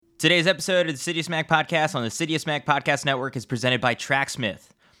Today's episode of the City of Smack podcast on the City of Smack podcast network is presented by Tracksmith.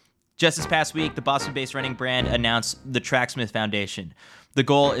 Just this past week, the Boston-based running brand announced the Tracksmith Foundation. The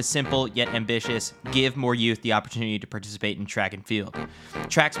goal is simple yet ambitious: give more youth the opportunity to participate in track and field.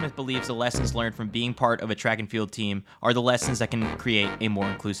 Tracksmith believes the lessons learned from being part of a track and field team are the lessons that can create a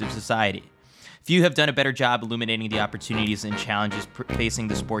more inclusive society. Few have done a better job illuminating the opportunities and challenges facing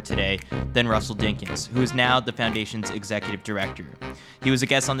the sport today than Russell Dinkins, who is now the Foundation's executive director. He was a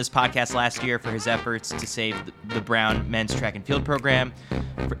guest on this podcast last year for his efforts to save the Brown men's track and field program.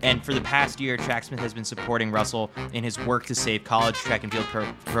 And for the past year, Tracksmith has been supporting Russell in his work to save college track and field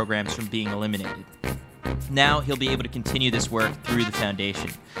programs from being eliminated. Now he'll be able to continue this work through the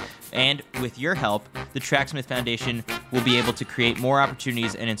foundation. And with your help, the Tracksmith Foundation will be able to create more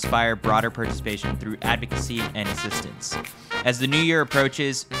opportunities and inspire broader participation through advocacy and assistance. As the new year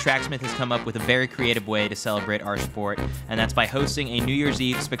approaches, Tracksmith has come up with a very creative way to celebrate our sport, and that's by hosting a New Year's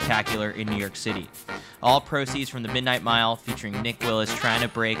Eve spectacular in New York City. All proceeds from the Midnight Mile, featuring Nick Willis trying to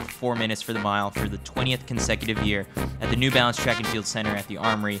break 4 minutes for the mile for the 20th consecutive year at the New Balance Track and Field Center at the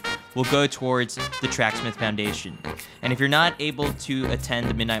Armory, will go towards the Tracksmith Foundation. And if you're not able to attend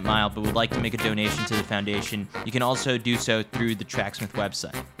the Midnight Mile but would like to make a donation to the foundation, you can also do so through the Tracksmith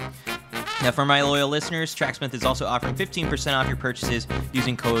website. Now, for my loyal listeners, Tracksmith is also offering 15% off your purchases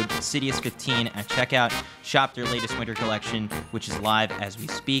using code CITIUS15 at checkout. Shop their latest winter collection, which is live as we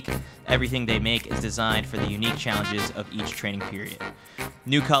speak. Everything they make is designed for the unique challenges of each training period.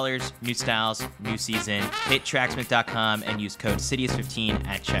 New colors, new styles, new season. Hit Tracksmith.com and use code CITIUS15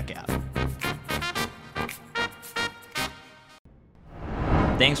 at checkout.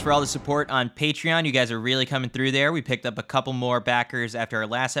 Thanks for all the support on Patreon. You guys are really coming through there. We picked up a couple more backers after our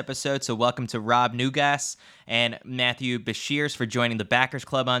last episode, so welcome to Rob Nugas and Matthew Bashirs for joining the Backers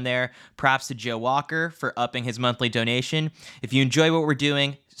Club on there. Props to Joe Walker for upping his monthly donation. If you enjoy what we're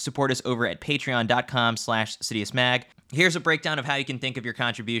doing, support us over at patreon.com/CitiusMag. Here's a breakdown of how you can think of your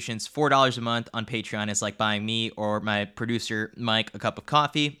contributions. $4 a month on Patreon is like buying me or my producer Mike a cup of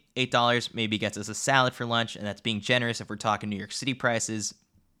coffee. $8 maybe gets us a salad for lunch, and that's being generous if we're talking New York City prices.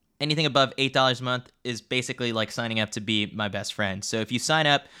 Anything above $8 a month is basically like signing up to be my best friend. So if you sign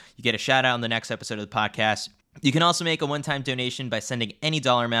up, you get a shout out on the next episode of the podcast. You can also make a one-time donation by sending any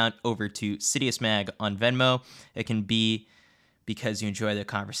dollar amount over to CitiusMag on Venmo. It can be because you enjoy the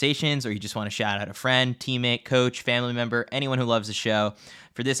conversations or you just want to shout out a friend, teammate, coach, family member, anyone who loves the show.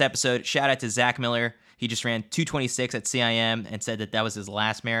 For this episode, shout out to Zach Miller. He just ran 2:26 at CIM and said that was his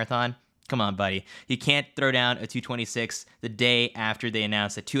last marathon. Come on, buddy. You can't throw down a 2:26 the day after they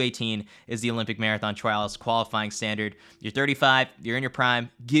announced that 2:18 is the Olympic Marathon Trials qualifying standard. You're 35, you're in your prime,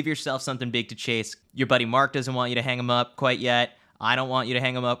 give yourself something big to chase. Your buddy Mark doesn't want you to hang him up quite yet. I don't want you to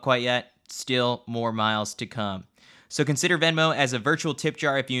hang him up quite yet. Still more miles to come. So consider Venmo as a virtual tip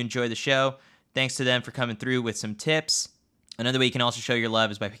jar if you enjoy the show. Thanks to them for coming through with some tips. Another way you can also show your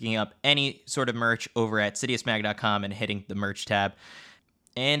love is by picking up any sort of merch over at citiusmag.com and hitting the merch tab.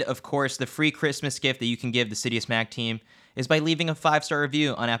 And, of course, the free Christmas gift that you can give the City of Smack team is by leaving a 5-star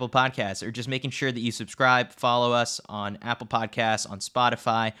review on Apple Podcasts or just making sure that you subscribe, follow us on Apple Podcasts, on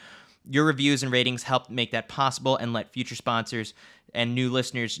Spotify. Your reviews and ratings help make that possible and let future sponsors and new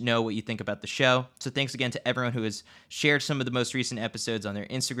listeners know what you think about the show. So thanks again to everyone who has shared some of the most recent episodes on their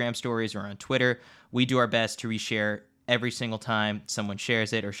Instagram stories or on Twitter. We do our best to reshare every single time someone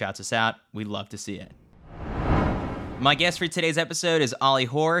shares it or shouts us out. We'd love to see it. My guest for today's episode is Ollie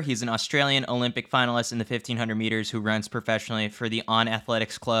Hoare. He's an Australian Olympic finalist in the 1500 meters who runs professionally for the On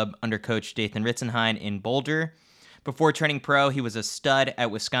Athletics Club under coach Dathan Ritzenhein in Boulder. Before turning pro, he was a stud at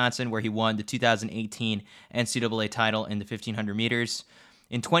Wisconsin, where he won the 2018 NCAA title in the 1500 meters.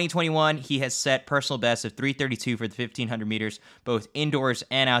 In 2021, he has set personal bests of 3:32 for the 1500 meters, both indoors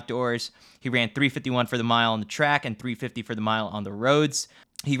and outdoors. He ran 3:51 for the mile on the track and 3:50 for the mile on the roads.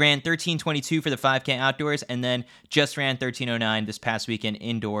 He ran 13:22 for the 5K outdoors and then just ran 13:09 this past weekend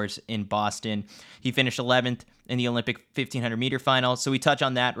indoors in Boston. He finished 11th in the Olympic 1500 meter final. So we touch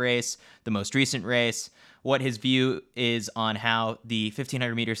on that race, the most recent race, what his view is on how the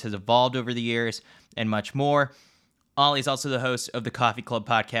 1500 meters has evolved over the years, and much more. Ollie's also the host of the Coffee Club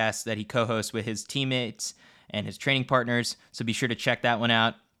podcast that he co-hosts with his teammates and his training partners. So be sure to check that one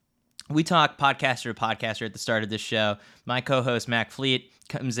out. We talk podcaster to podcaster at the start of this show. My co-host, Mac Fleet,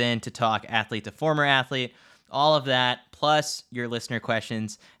 comes in to talk athlete to former athlete, all of that, plus your listener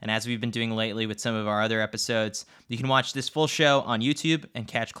questions. And as we've been doing lately with some of our other episodes, you can watch this full show on YouTube and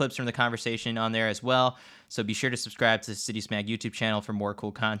catch clips from the conversation on there as well. So be sure to subscribe to the City Smag YouTube channel for more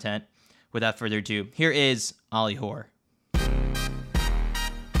cool content. Without further ado, here is Ollie Hoare.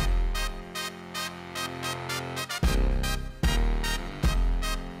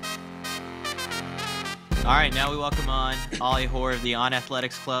 All right, now we welcome on Ollie Hoare of the On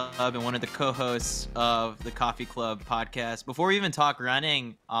Athletics Club and one of the co-hosts of the Coffee Club podcast. Before we even talk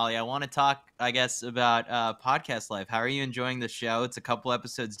running, Ollie, I want to talk, I guess, about podcast life. How are you enjoying the show? It's a couple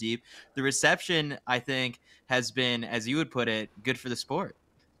episodes deep. The reception, I think, has been, as you would put it, good for the sport.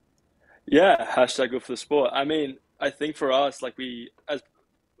 Yeah, hashtag good for the sport. I mean, I think for us, like as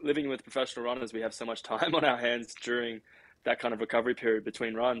living with professional runners, we have so much time on our hands during that kind of recovery period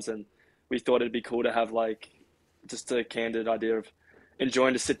between runs, and we thought it'd be cool to have like just a candid idea of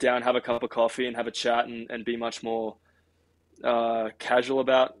enjoying to sit down, have a cup of coffee, and have a chat, and be much more casual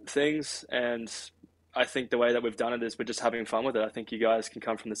about things. And I think the way that we've done it is we're just having fun with it. I think you guys can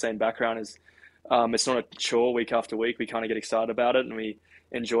come from the same background as it's not a chore week after week. We kind of get excited about it and we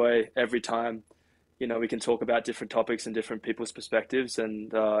enjoy every time, we can talk about different topics and different people's perspectives.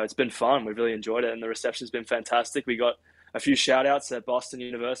 And it's been fun. We've really enjoyed it. And the reception's been fantastic. We got a few shout outs at Boston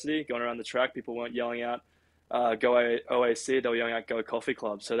University going around the track. People weren't yelling out, go OAC, they were yelling out, go Coffee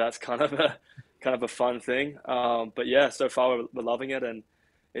Club. So that's kind of a fun thing. But yeah, so far we're loving it, and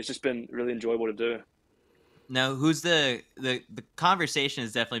it's just been really enjoyable to do. Now, who's the conversation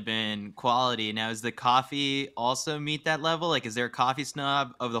has definitely been quality. Now, is the coffee also meet that level? Like, is there a coffee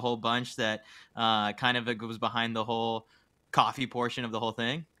snob of the whole bunch that kind of goes behind the whole coffee portion of the whole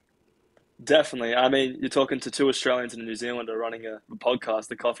thing? Definitely. I mean, you're talking to two Australians and a New Zealander running a podcast.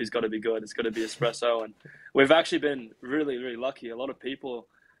 The coffee's got to be good. It's got to be espresso. And we've actually been really, really lucky. A lot of people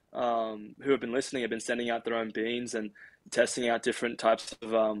who have been listening have been sending out their own beans and testing out different types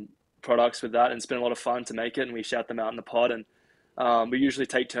of products with that. And it's been a lot of fun to make it. And we shout them out in the pod. And we usually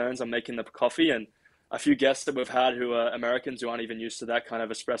take turns on making the coffee. And a few guests that we've had who are Americans who aren't even used to that kind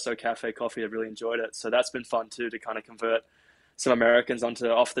of espresso cafe coffee have really enjoyed it. So that's been fun too, to kind of convert some Americans onto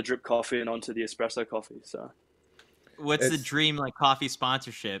off the drip coffee and onto the espresso coffee. So what's the dream like coffee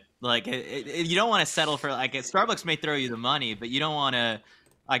sponsorship? Like you don't want to settle for like Starbucks may throw you the money, but you don't want to,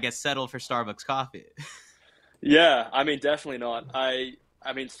 I guess, settle for Starbucks coffee. yeah, I mean, definitely not. I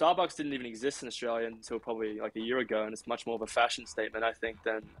mean, Starbucks didn't even exist in Australia until probably like a year ago, and it's much more of a fashion statement, I think,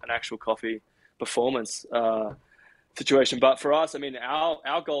 than an actual coffee performance situation. But for us, I mean,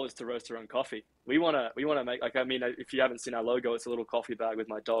 our goal is to roast our own coffee. We wanna make, like, I mean, if you haven't seen our logo, it's a little coffee bag with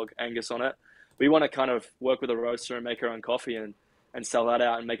my dog Angus on it. We want to kind of work with a roaster and make our own coffee and sell that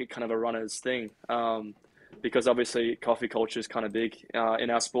out and make it kind of a runner's thing. Because obviously coffee culture is kind of big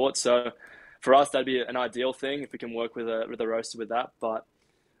in our sport. So for us, that'd be an ideal thing if we can work with a roaster with that. But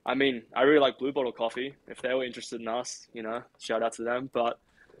I mean, I really like Blue Bottle Coffee. If they were interested in us, shout out to them. But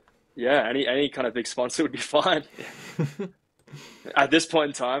yeah, any kind of big sponsor would be fine. At this point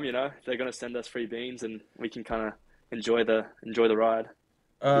in time, they're going to send us free beans and we can kind of enjoy the ride.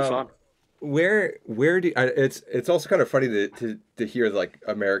 It'll be Um, fun. where do it's also kind of funny to hear like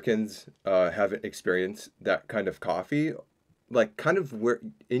Americans haven't experienced that kind of coffee, like kind of where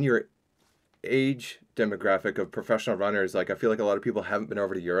in your age demographic of professional runners, like I feel like a lot of people haven't been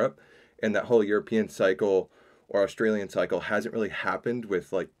over to Europe, and that whole European cycle or Australian cycle hasn't really happened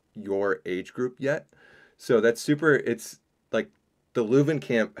with like your age group yet. So that's super. It's like the Leuven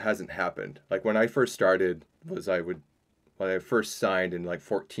camp hasn't happened. Like when I first started, when I first signed in like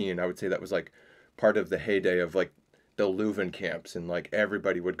 14, I would say that was like part of the heyday of like the Leuven camps, and like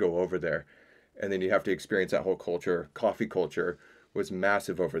everybody would go over there, and then you have to experience that whole culture. Coffee culture was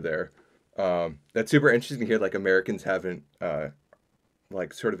massive over there. That's super interesting to hear. Like Americans haven't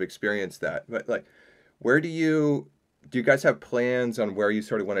like sort of experienced that, but like, where do you guys have plans on where you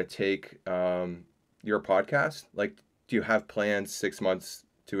sort of want to take your podcast? Like, do you have plans 6 months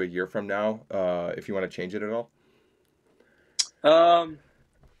to a year from now, if you want to change it at all Um,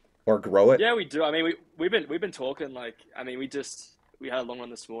 or grow it? yeah, we do. I mean, we've been talking, like, I mean, we had a long one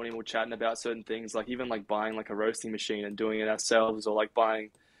this morning. We're chatting about certain things, like even like buying like a roasting machine and doing it ourselves, or like buying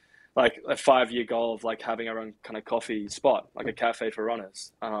like a 5 year goal of like having our own kind of coffee spot, like a cafe for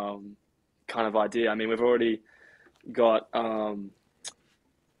runners, kind of idea. I mean, we've already got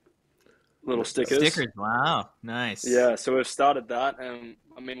little stickers. Stickers, wow, nice. Yeah, so we've started that, and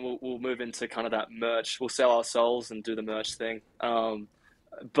I mean, we'll move into kind of that merch. We'll sell our souls and do the merch thing.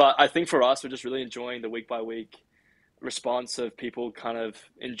 But I think for us, we're just really enjoying the week by week response of people kind of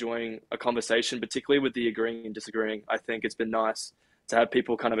enjoying a conversation, particularly with the agreeing and disagreeing. I think it's been nice to have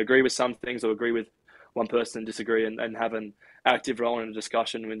people kind of agree with some things or agree with one person and disagree, and have an active role in a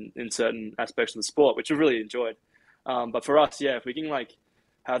discussion in certain aspects of the sport, which we've really enjoyed. But for us, yeah, if we can like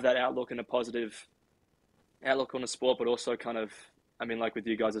have that outlook and a positive outlook on the sport, but also kind of, I mean, like with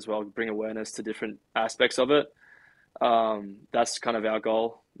you guys as well, bring awareness to different aspects of it. That's kind of our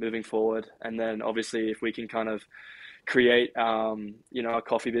goal moving forward. And then obviously, if we can kind of create, a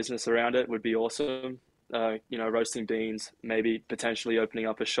coffee business around it, would be awesome. roasting beans, maybe potentially opening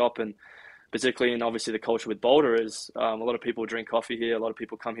up a shop. And particularly in obviously the culture with Boulder is a lot of people drink coffee here. A lot of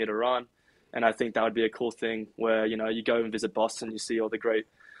people come here to run. And I think that would be a cool thing where, you go and visit Boston, you see all the great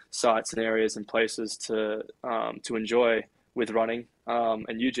sites and areas and places to enjoy with running,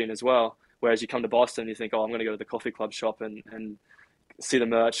 and Eugene as well. Whereas you come to Boston, you think, oh, I'm going to go to the coffee club shop and see the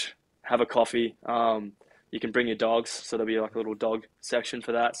merch, have a coffee. You can bring your dogs, so there'll be like a little dog section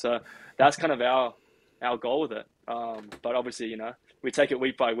for that. So that's kind of our goal with it. But obviously, we take it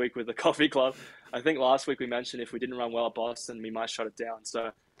week by week with the coffee club. I think last week we mentioned if we didn't run well at Boston, we might shut it down.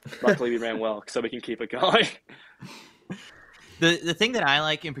 So luckily we ran well, so we can keep it going. The thing that I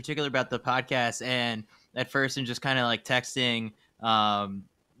like in particular about the podcast, and at first and just kind of like texting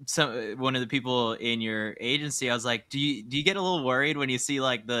one of the people in your agency, I was like, do you get a little worried when you see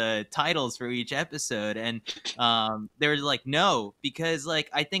like the titles for each episode? And they were like, no, because like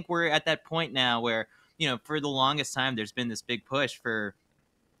I think we're at that point now where, for the longest time there's been this big push for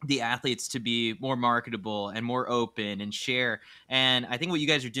the athletes to be more marketable and more open and share. And I think what you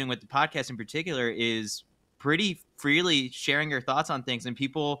guys are doing with the podcast in particular is pretty freely sharing your thoughts on things, and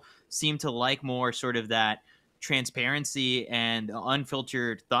people seem to like more sort of that transparency and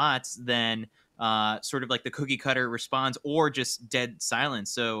unfiltered thoughts than sort of like the cookie cutter response or just dead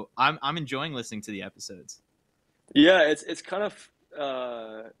silence. So I'm enjoying listening to the episodes. Yeah, it's kind of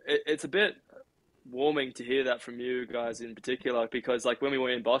it's a bit warming to hear that from you guys in particular, because like when we were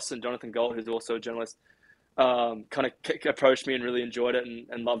in Boston, Jonathan Gold, who's also a journalist, kind of approached me and really enjoyed it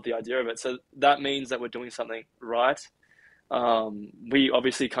and loved the idea of it. So that means that we're doing something right. We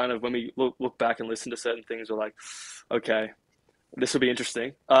obviously kind of, when we look back and listen to certain things, we're like, okay, this will be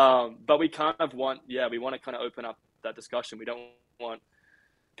interesting. But we kind of want to kind of open up that discussion. We don't want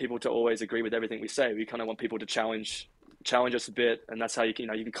people to always agree with everything we say. We kind of want people to challenge us a bit, and that's how you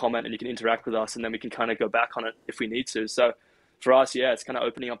can comment and you can interact with us, and then we can kind of go back on it if we need to. So for us, it's kind of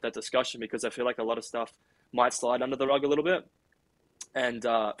opening up that discussion, because I feel like a lot of stuff might slide under the rug a little bit. And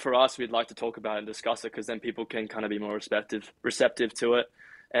for us, we'd like to talk about it and discuss it, because then people can kind of be more receptive to it.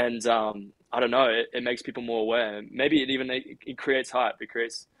 And I don't know, it makes people more aware. Maybe it creates hype. It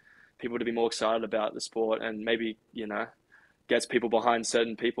creates people to be more excited about the sport, and maybe, gets people behind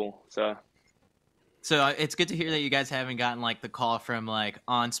certain people. So it's good to hear that you guys haven't gotten like the call from like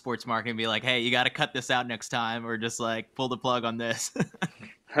On Sports Marketing, be like, hey, you got to cut this out next time, or just like pull the plug on this.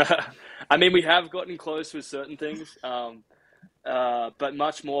 I mean, we have gotten close with certain things, but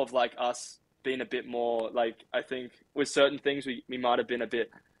much more of like us being a bit more like, I think with certain things we might have been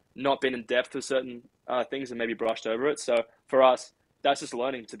not been in depth with certain things and maybe brushed over it. So for us, that's just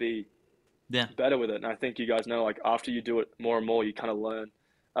learning to be better with it. And I think you guys know, like after you do it more and more, you kind of learn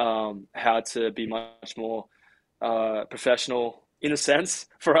how to be much more professional in a sense.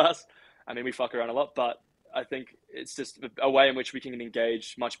 For us, I mean, we fuck around a lot, but I think it's just a way in which we can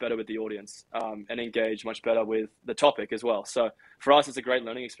engage much better with the audience, and engage much better with the topic as well. So for us, it's a great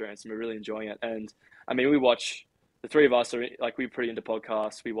learning experience, and we're really enjoying it. And I mean, the three of us are like, we're pretty into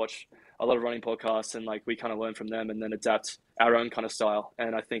podcasts. We watch a lot of running podcasts, and like we kind of learn from them and then adapt our own kind of style.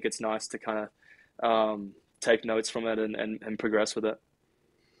 And I think it's nice to kind of take notes from it and progress with it.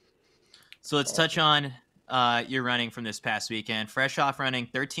 So let's touch on your running from this past weekend. Fresh off running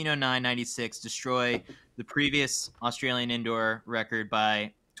 13:09.96, destroy the previous Australian indoor record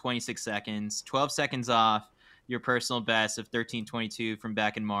by 26 seconds, 12 seconds off your personal best of 13:22 from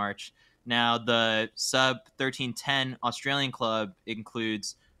back in March. Now the sub 13:10 Australian club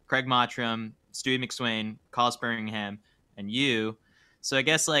includes Craig Mottram, Stewie McSwain, Carl Birmingham, and you. So I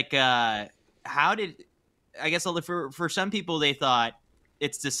guess like for some people, they thought,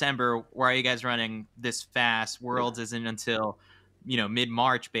 it's December, why are you guys running this fast? Worlds isn't until,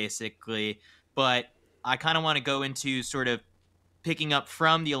 mid-March basically. But I kind of want to go into sort of picking up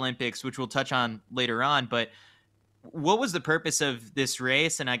from the Olympics, which we'll touch on later on. But what was the purpose of this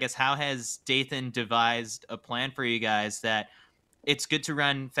race? And I guess how has Dathan devised a plan for you guys that it's good to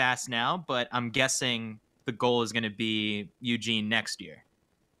run fast now, but I'm guessing the goal is going to be Eugene next year?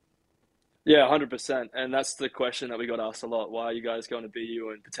 Yeah, 100%. And that's the question that we got asked a lot. Why are you guys going to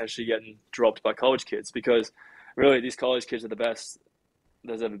BU and potentially getting dropped by college kids? Because really, these college kids are the best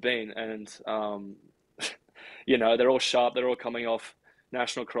there's ever been. And, they're all sharp. They're all coming off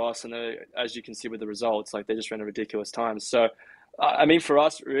national cross. And as you can see with the results, like they just ran a ridiculous time. So, I mean, for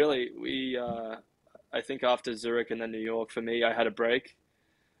us, really, I think after Zurich and then New York, for me, I had a break.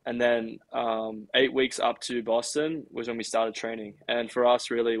 And then 8 weeks up to Boston was when we started training. And for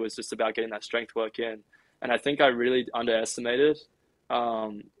us, really, it was just about getting that strength work in. And I think I really underestimated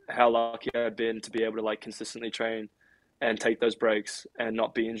how lucky I've been to be able to like consistently train and take those breaks and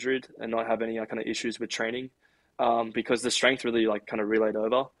not be injured and not have any kind of issues with training, because the strength really like kind of relayed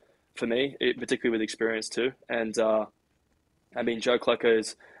over for me, particularly with experience too. And I mean, Joe Klecker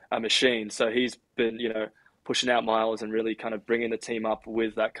is a machine, so he's been pushing out miles and really kind of bringing the team up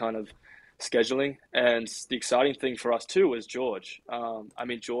with that kind of scheduling. And the exciting thing for us too was George. I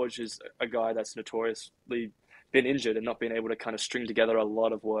mean, George is a guy that's notoriously been injured and not being able to kind of string together a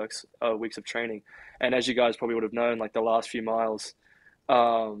lot of weeks of training. And as you guys probably would have known, like the last few miles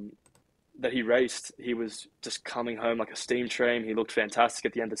that he raced, he was just coming home like a steam train. He looked fantastic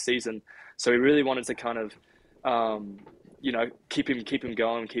at the end of the season. So we really wanted to kind of, keep him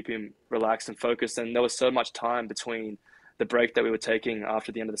going, keep him relaxed and focused. And there was so much time between the break that we were taking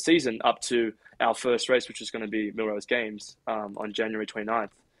after the end of the season up to our first race, which is going to be Millrose Games on January 29th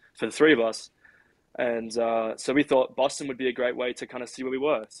for the three of us. And so we thought Boston would be a great way to kind of see where we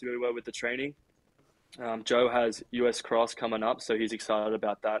were with the training. Joe has US Cross coming up, so he's excited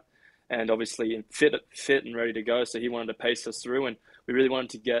about that. And obviously fit and ready to go. So he wanted to pace us through, and we really wanted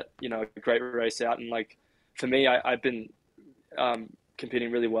to get, a great race out. And like, for me, I've been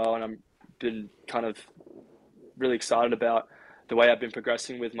competing really well, and I've been kind of really excited about the way I've been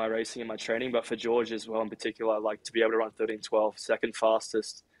progressing with my racing and my training. But for George as well in particular, I'd like to be able to run 13:12, second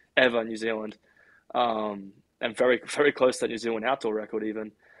fastest ever in New Zealand. And very, very close to that New Zealand outdoor record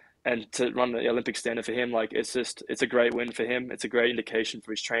even. And to run the Olympic standard for him, like it's a great win for him. It's a great indication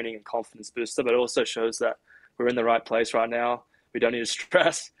for his training and confidence booster, but it also shows that we're in the right place right now. We don't need to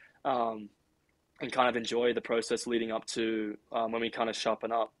stress and kind of enjoy the process leading up to when we kind of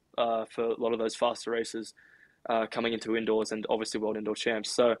sharpen up for a lot of those faster races coming into indoors and obviously world indoor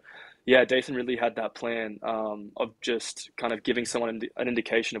champs. So yeah, Dathan really had that plan of just kind of giving someone an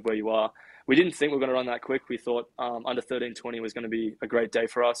indication of where you are. We didn't think we were going to run that quick. We thought under 13:20 was going to be a great day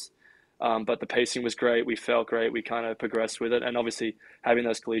for us. But the pacing was great. We felt great. We kind of progressed with it. And obviously having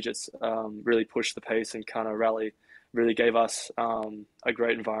those collegiates really push the pace and kind of rally really gave us a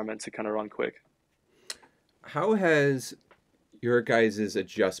great environment to kind of run quick. How has your guys'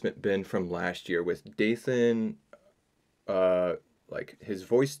 adjustment been from last year with Dathan, like his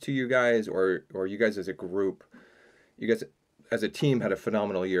voice to you guys, or you guys as a group? You guys as a team had a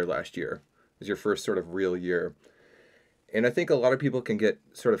phenomenal year last year. It was your first sort of real year. And I think a lot of people can get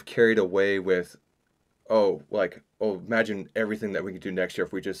sort of carried away with, imagine everything that we could do next year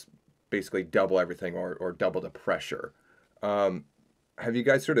if we just basically double everything or double the pressure. Have you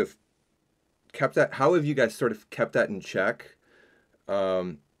guys sort of kept that? How have you guys sort of kept that in check?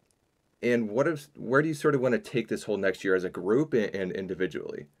 And where do you sort of want to take this whole next year as a group and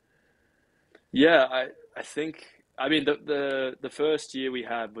individually? Yeah, I think, I mean, the first year we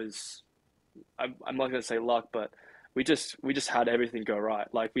had was, I'm not going to say luck, but we just had everything go right.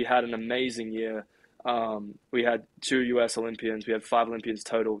 Like we had an amazing year. We had 2 US Olympians. We had 5 Olympians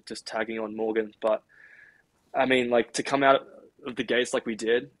total, just tagging on Morgan. But I mean, like to come out of the gates like we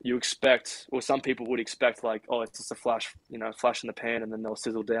did, you expect, or some people would expect like, oh, it's just a flash in the pan, and then they'll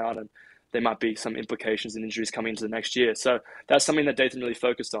sizzle down, and there might be some implications and injuries coming into the next year. So that's something that Dathan really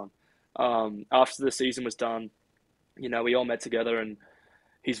focused on. After the season was done, we all met together, and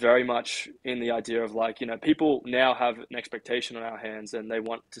he's very much in the idea of like, people now have an expectation on our hands, and they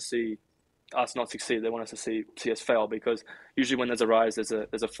want to see us not succeed. They want us to see us fail, because usually when there's a rise, there's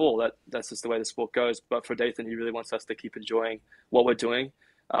a fall. That's just the way the sport goes. But for Dathan, he really wants us to keep enjoying what we're doing,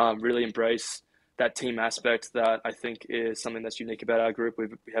 really embrace that team aspect that I think is something that's unique about our group. We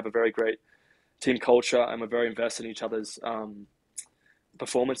have a very great team culture, and we're very invested in each other's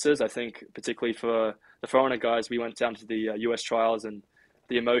performances. I think particularly for the foreigner guys, we went down to the US trials, and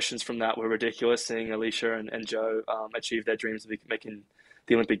the emotions from that were ridiculous, seeing Alicia and Joe achieve their dreams of making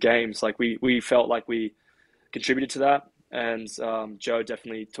the Olympic Games. Like we felt like we contributed to that, and Joe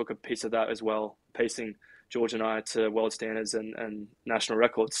definitely took a piece of that as well, pacing George and I to world standards and national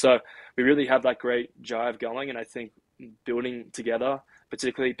records. So we really have that great jive going, and I think building together,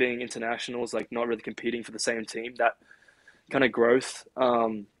 particularly being internationals, like not really competing for the same team, that kind of growth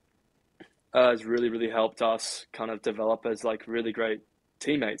has really, really helped us kind of develop as like really great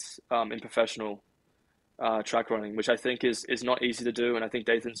teammates in professional track running, which I think is not easy to do. And I think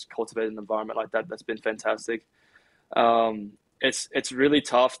Dathan's cultivated an environment like that that's been fantastic. It's really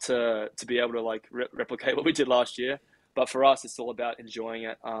tough to be able to like replicate what we did last year, but for us, it's all about enjoying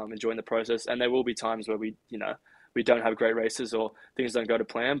it, enjoying the process. And there will be times where we don't have great races or things don't go to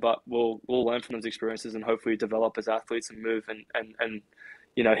plan, but we'll learn from those experiences and hopefully develop as athletes and move and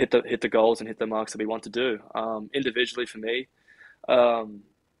hit the goals and hit the marks that we want to do. Individually for me,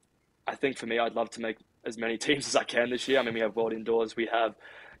 I think for me, I'd love to make as many teams as I can this year. I mean, we have World Indoors, we have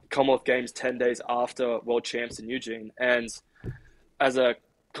Commonwealth Games 10 days after World Champs in Eugene. And as a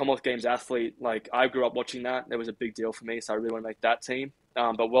Commonwealth Games athlete, like I grew up watching that. It was a big deal for me, so I really want to make that team.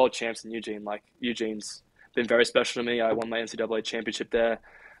 But World Champs in Eugene, like Eugene's been very special to me. I won my NCAA championship there.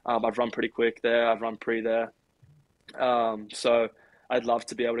 I've run pretty quick there. I've run pre there. So I'd love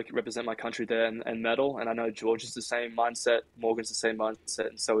to be able to represent my country there and medal. And I know George is the same mindset, Morgan's the same mindset,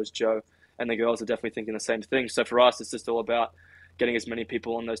 and so is Joe. And the girls are definitely thinking the same thing. So for us, it's just all about getting as many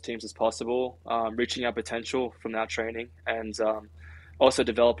people on those teams as possible, reaching our potential from that training, and also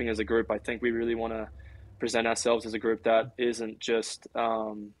developing as a group. I think we really want to present ourselves as a group that isn't just,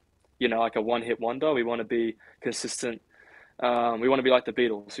 like a one-hit wonder. We want to be consistent. We want to be like the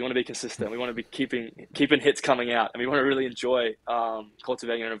Beatles. We want to be consistent. We want to be keeping hits coming out, and we want to really enjoy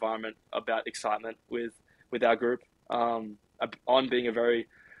cultivating an environment about excitement with our group. On being a very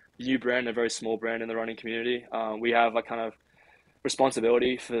new brand, a very small brand in the running community, we have a kind of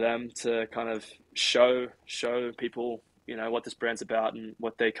responsibility for them to kind of show people, what this brand's about and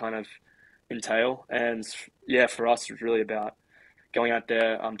what they kind of entail. And yeah, for us, it's really about going out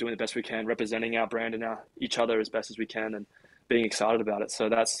there, doing the best we can, representing our brand and each other as best as we can, and being excited about it. So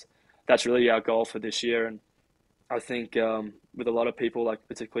that's really our goal for this year. And I think with a lot of people, like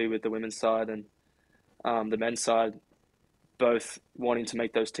particularly with the women's side and the men's side, both wanting to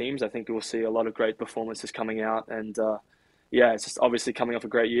make those teams, I think we'll see a lot of great performances coming out. And it's just obviously coming off a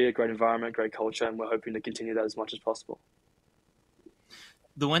great year, great environment, great culture, and we're hoping to continue that as much as possible.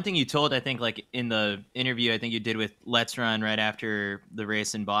 The one thing you told, I think, like in the interview I think you did with Let's Run right after the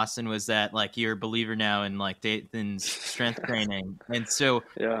race in Boston, was that like you're a believer now in like Dathan's strength training. And so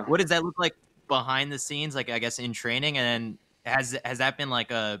what does that look like behind the scenes, like I guess in training? And then has that been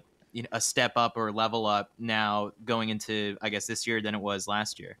like a step up or level up now going into, I guess, this year than it was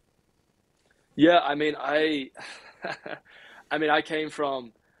last year? Yeah, I mean, I came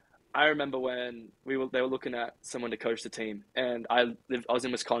from. I remember when they were looking at someone to coach the team, and I was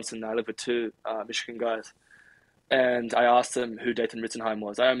in Wisconsin. And I lived with two Michigan guys, and I asked them who Dathan Ritzenheim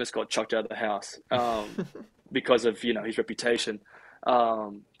was. I almost got chucked out of the house because of his reputation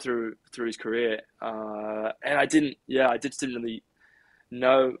through his career, and I just didn't really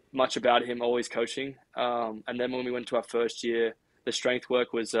know much about him always coaching. And then when we went to our first year, the strength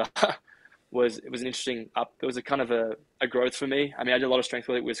work was it was an interesting up. It was a kind of a growth for me. I mean, I did a lot of strength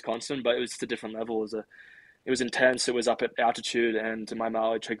work at Wisconsin, but it was just a different level. It was intense. It was up at altitude, and my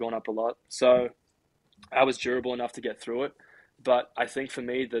mileage had gone up a lot. So I was durable enough to get through it. But I think for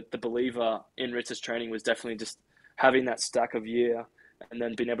me, the believer in Ritz's training was definitely just having that stack of year and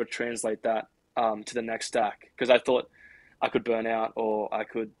then being able to translate that to the next stack. Because I thought I could burn out, or I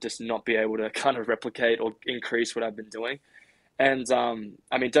could just not be able to kind of replicate or increase what I've been doing. And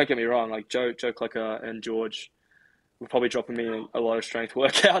I mean, don't get me wrong, like Joe Klecker and George were probably dropping me a lot of strength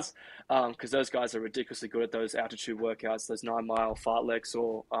workouts because those guys are ridiculously good at those altitude workouts, those 9-mile fartleks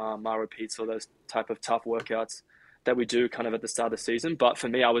or mile repeats, or those type of tough workouts that we do kind of at the start of the season. But for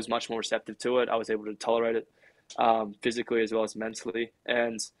me, I was much more receptive to it. I was able to tolerate it physically as well as mentally.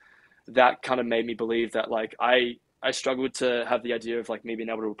 And that kind of made me believe that like I struggled to have the idea of like me being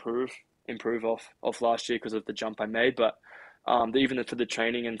able to improve off last year because of the jump I made. But even for the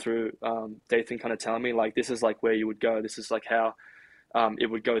training and through Dathan kind of telling me like this is like where you would go, this is like how it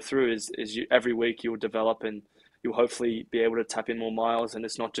would go through is you every week you will develop and you'll hopefully be able to tap in more miles. And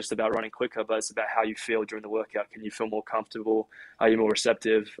it's not just about running quicker, but it's about how you feel during the workout. Can you feel more comfortable? Are you more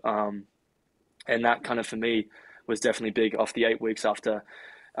receptive? And that kind of for me was definitely big off the 8 weeks after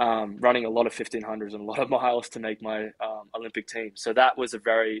running a lot of 1500s and a lot of miles to make my Olympic team. So that was a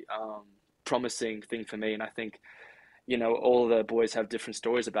very promising thing for me. And I think all the boys have different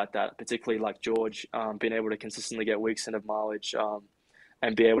stories about that, particularly like George, being able to consistently get weeks in of mileage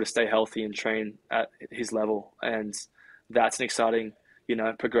and be able to stay healthy and train at his level. And that's an exciting,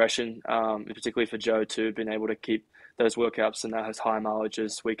 progression, particularly for Joe too, being able to keep those workouts and those high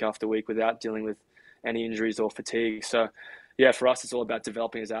mileages week after week without dealing with any injuries or fatigue. So yeah, for us, it's all about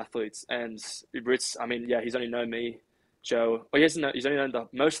developing as athletes. And Ritz, I mean, yeah, he's only known me, Joe. Well, he's only known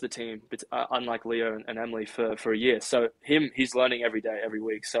most of the team, but unlike Leo and Emily for a year. So he's learning every day, every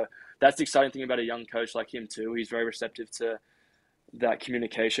week. So that's the exciting thing about a young coach like him too. He's very receptive to that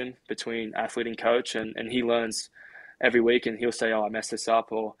communication between athlete and coach, and he learns every week. And he'll say, "Oh, I messed this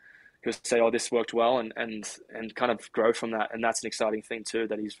up," or he'll say, "Oh, this worked well," and kind of grow from that. And that's an exciting thing too,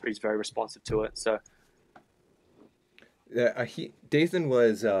 that he's very responsive to it. So yeah, Dathan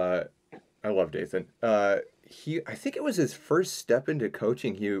was. I love Dathan. I think it was his first step into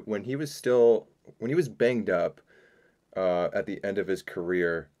coaching. When he was banged up at the end of his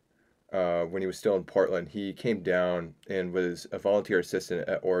career. when he was still in Portland. He came down and was a volunteer assistant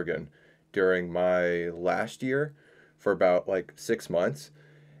at Oregon during my last year for about like 6 months,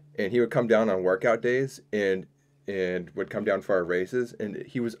 and he would come down on workout days and would come down for our races, and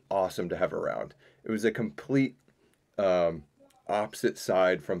he was awesome to have around. It was a complete opposite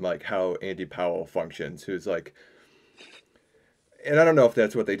side from like how Andy Powell functions, who's like, and I don't know if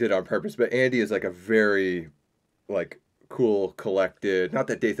that's what they did on purpose, but Andy is like a very like cool, collected. Not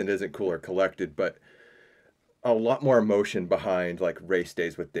that Dathan isn't cool or collected, but a lot more emotion behind like race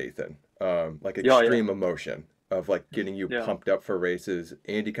days with Dathan. Like extreme emotion of like getting you pumped up for races.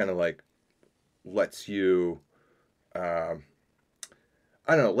 Andy kind of like lets you, I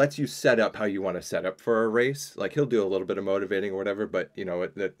don't know, lets you set up how you want to set up for a race. Like he'll do a little bit of motivating or whatever, but you know,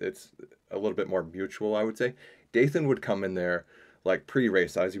 it's a little bit more mutual, I would say. Dathan would come in there like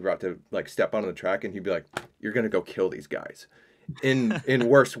pre-race as you were about to like step onto the track, and he'd be like, "You're gonna go kill these guys," in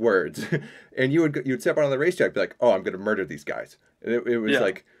worse words, and you'd step on the racetrack, be like, "Oh, I'm gonna murder these guys." And it was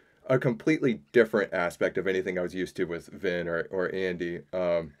like a completely different aspect of anything I was used to with Vin or Andy.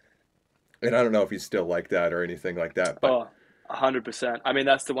 And I don't know if he's still like that or anything like that. But 100%. I mean,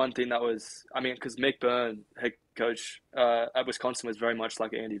 that's the one thing that was, I mean, because Mick Byrne, head coach at Wisconsin, was very much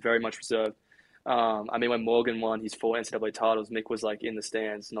like Andy, very much reserved. I mean, when Morgan won his 4 NCAA titles, Mick was like in the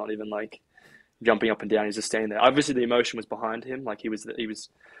stands, not even like jumping up and down. He's just standing there. Obviously, the emotion was behind him. Like he was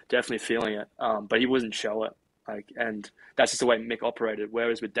definitely feeling it, but he wouldn't show it. Like, and that's just the way Mick operated.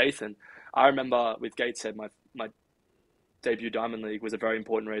 Whereas with Dathan, I remember with Gateshead, my debut Diamond League was a very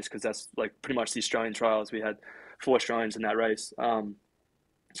important race because that's like pretty much the Australian trials. We had 4 Australians in that race. And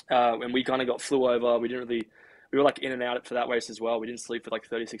we kind of flew over. We were like in and out for that race as well. We didn't sleep for like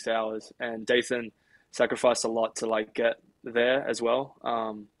 36 hours. And Dathan sacrificed a lot to like get there as well.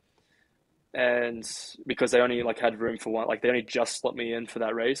 And because they only like had room for one, like they only just slot me in for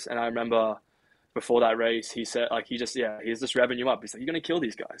that race. And I remember before that race, he said like, he's just revving you up. He's like, "You're going to kill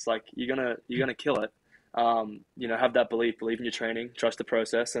these guys. Like you're going to kill it. You know, have that believe in your training, trust the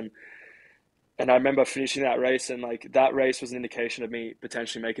process." And I remember finishing that race, and like that race was an indication of me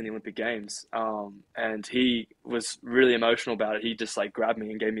potentially making the Olympic Games. And he was really emotional about it. He just like grabbed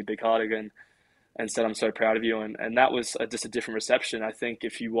me and gave me a big hug and said, "I'm so proud of you." And that was just a different reception. I think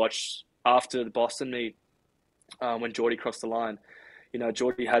if you watch after the Boston meet, when Geordie crossed the line, you know,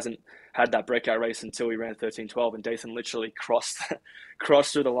 Geordie hasn't had that breakout race until he ran 13:12, and Dathan literally crossed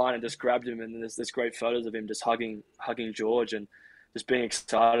through the line and just grabbed him. And there's great photos of him just hugging George and just being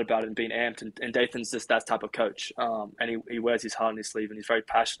excited about it and being amped. And Dathan's just that type of coach. And he wears his heart on his sleeve, and he's very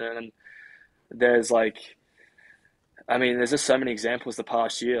passionate. And there's like, I mean, there's just so many examples the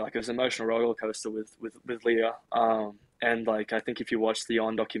past year. Like it was an emotional roller coaster with Leah. And like, I think if you watch the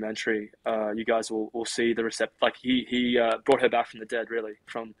On documentary, you guys will see the like he brought her back from the dead, really,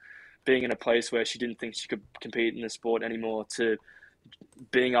 from being in a place where she didn't think she could compete in the sport anymore to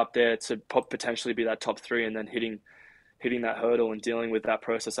being up there to potentially be that top 3 and then hitting that hurdle and dealing with that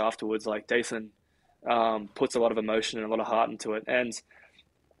process afterwards. Like Dathan puts a lot of emotion and a lot of heart into it. And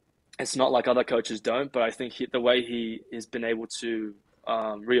it's not like other coaches don't, but I think the way he has been able to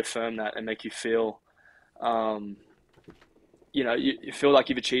reaffirm that and make you feel, you know, you feel like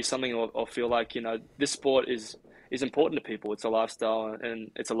you've achieved something, or feel like, you know, this sport is important to people. It's a lifestyle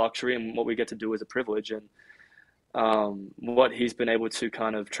and it's a luxury, and what we get to do is a privilege. And what he's been able to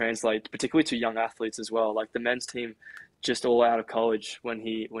kind of translate, particularly to young athletes as well, like the men's team, just all out of college when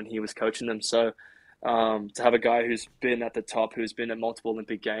he was coaching them. So to have a guy who's been at the top, who's been at multiple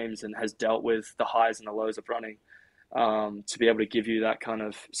Olympic Games and has dealt with the highs and the lows of running, to be able to give you that kind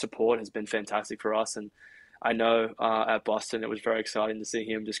of support has been fantastic for us. And I know at Boston, it was very exciting to see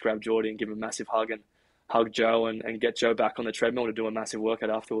him just grab Geordie and give him a massive hug and hug Joe and get Joe back on the treadmill to do a massive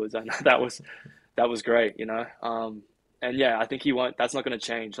workout afterwards. And that was great, you know? And yeah, I think that's not going to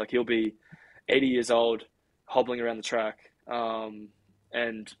change. Like he'll be 80 years old, hobbling around the track,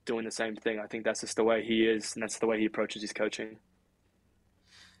 and doing the same thing. I think that's just the way he is, and that's the way he approaches his coaching.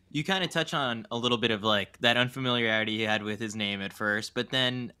 You kind of touch on a little bit of like that unfamiliarity he had with his name at first, but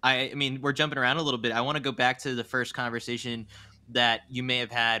then I mean, we're jumping around a little bit. I want to go back to the first conversation that you may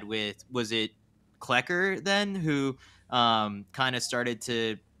have had with, was it Klecker then, who kind of started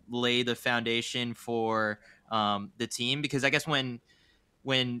to lay the foundation for the team? Because I guess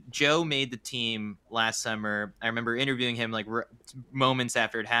when Joe made the team last summer, I remember interviewing him like moments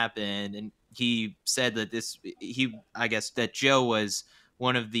after it happened, and he said that I guess that Joe was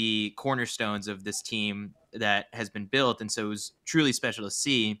one of the cornerstones of this team that has been built, and so it was truly special to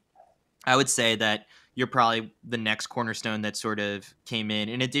see. I would say that you're probably the next cornerstone that sort of came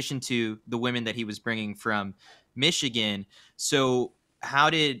in addition to the women that he was bringing from Michigan. So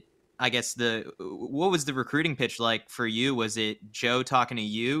how did I guess what was the recruiting pitch like for you? Was it Joe talking to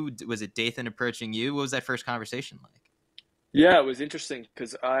you? Was it Dathan approaching you? What was that first conversation like? Yeah, it was interesting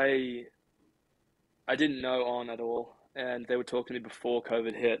because I didn't know On at all, and they were talking to me before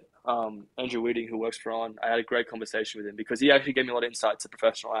COVID hit. Andrew Weeding, who works for On, I had a great conversation with him because he actually gave me a lot of insight to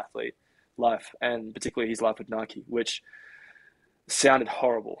professional athlete life, and particularly his life with Nike, which sounded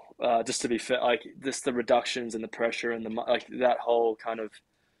horrible. Just to be fair, like just the reductions and the pressure and the like that whole kind of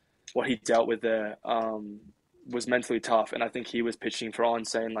what he dealt with there was mentally tough. And I think he was pitching for On,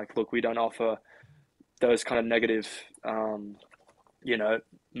 saying like, look, we don't offer those kind of negative, you know,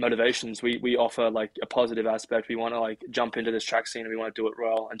 motivations. We offer like a positive aspect. We want to like jump into this track scene and we want to do it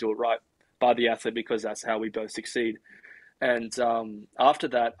well and do it right by the athlete because that's how we both succeed. And after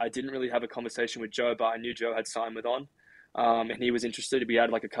that, I didn't really have a conversation with Joe, but I knew Joe had signed with On, and he was interested. We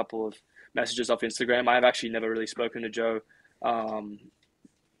had like a couple of messages off Instagram. I have actually never really spoken to Joe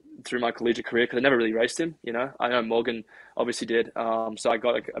through my collegiate career because I never really raced him. You know, I know Morgan obviously did, so I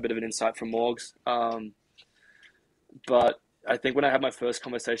got a bit of an insight from Morgs. But I think when I had my first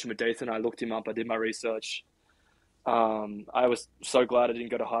conversation with Dathan, I looked him up. I did my research. I was so glad I didn't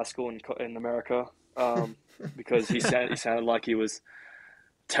go to high school in America because he sounded like he was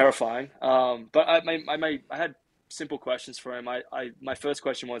terrifying. But I had simple questions for him. My first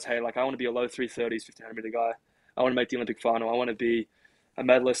question was, hey, like I want to be a low 330s 1500 meter guy. I want to make the Olympic final. I want to be a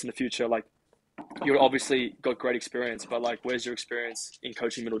medalist in the future. Like you're obviously got great experience, but like where's your experience in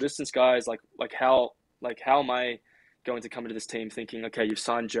coaching middle distance guys? Like how am I going to come into this team thinking, okay, you've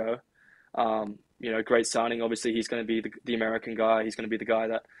signed Joe. You know, great signing. Obviously, he's going to be the American guy. He's going to be the guy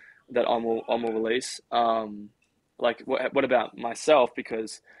that On will release. Like, what about myself?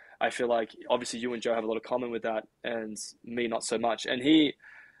 Because I feel like obviously you and Joe have a lot of common with that, and me not so much. And he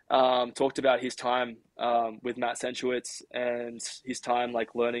talked about his time with Matt Senchowitz and his time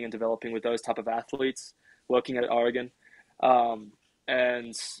like learning and developing with those type of athletes, working at Oregon,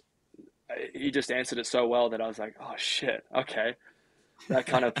 and he just answered it so well that I was like, oh shit, okay, that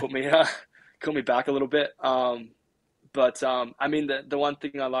kind of put me back a little bit. But I mean, the one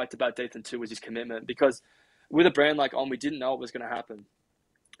thing I liked about Dathan too was his commitment because with a brand like On, we didn't know what was going to happen.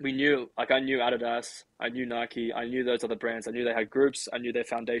 We knew, like I knew Adidas, I knew Nike, I knew those other brands. I knew they had groups, I knew their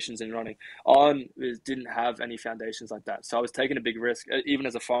foundations in running. On didn't have any foundations like that. So I was taking a big risk, even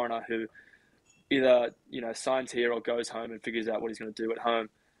as a foreigner who either, you know, signs here or goes home and figures out what he's going to do at home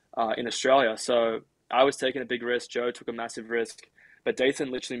in Australia. So I was taking a big risk. Joe took a massive risk. But Dathan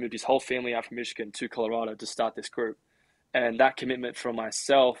literally moved his whole family out from Michigan to Colorado to start this group. And that commitment from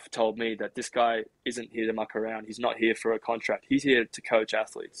myself told me that this guy isn't here to muck around. He's not here for a contract. He's here to coach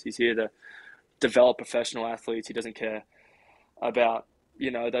athletes. He's here to develop professional athletes. He doesn't care about, you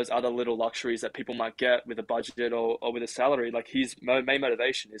know, those other little luxuries that people might get with a budget or with a salary. Like his main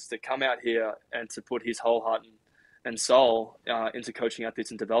motivation is to come out here and to put his whole heart and soul into coaching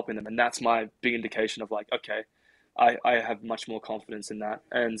athletes and developing them. And that's my big indication of like, okay, I have much more confidence in that.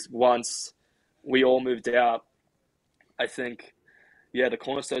 And once we all moved out, I think, yeah, the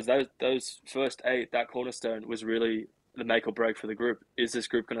cornerstones, those first 8, that cornerstone was really the make or break for the group. Is this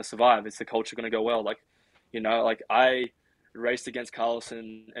group going to survive? Is the culture going to go well? Like, you know, like I raced against Carlos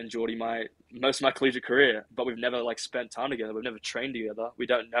and Geordie most of my collegiate career, but we've never like spent time together. We've never trained together. We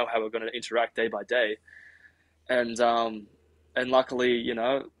don't know how we're going to interact day by day. And luckily, you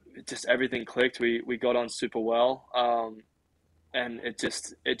know, just everything clicked. We got on super well. And it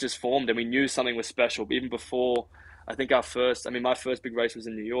just formed, and we knew something was special. Even before, I think my first big race was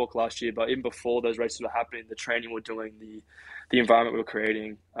in New York last year, but even before those races were happening, the training we're doing, the environment we were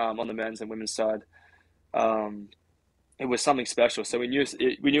creating on the men's and women's side, it was something special. So we knew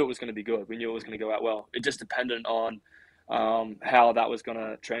it was going to be good. We knew it was going to go out well. It just depended on how that was going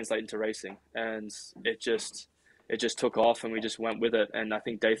to translate into racing, and it just took off, and we just went with it. And I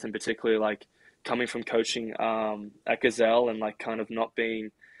think Dathan particularly, like coming from coaching at Gazelle and like kind of not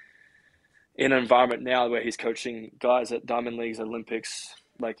being in an environment now where he's coaching guys at Diamond Leagues, Olympics,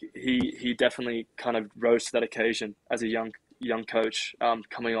 like he definitely kind of rose to that occasion as a young coach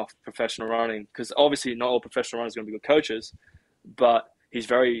coming off professional running. Because obviously not all professional runners are going to be good coaches, but he's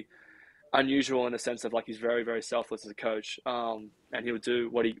very unusual in the sense of like he's very, very selfless as a coach, and he'll do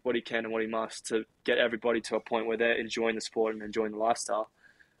what he can and what he must to get everybody to a point where they're enjoying the sport and enjoying the lifestyle,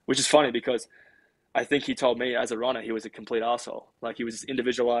 which is funny because I think he told me as a runner, he was a complete arsehole. Like he was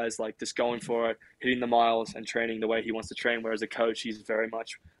individualized, like just going for it, hitting the miles and training the way he wants to train. Whereas a coach, he's very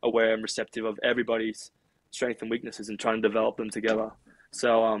much aware and receptive of everybody's strengths and weaknesses and trying to develop them together.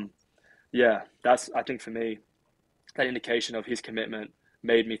 So, yeah, that's, I think for me, that indication of his commitment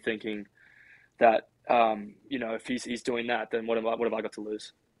made me thinking that, you know, if he's doing that, then what have I got to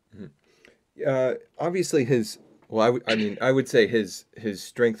lose? Obviously his well, I mean, I would say his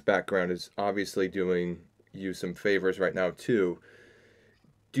strength background is obviously doing you some favors right now too.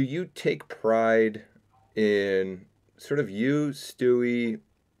 Do you take pride in sort of you, Stewie,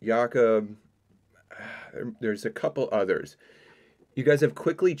 Jakob? There's a couple others. You guys have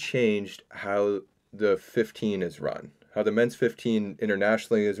quickly changed how the 15 is run, how the men's 15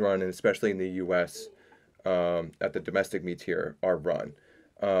 internationally is run, and especially in the U.S. At the domestic meets here are run.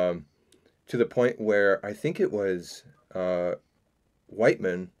 Um, to the point where I think it was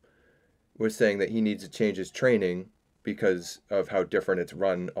Whiteman was saying that he needs to change his training because of how different it's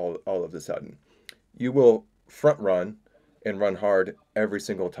run all of a sudden. You will front run and run hard every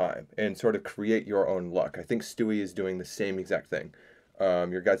single time and sort of create your own luck. I think Stewie is doing the same exact thing.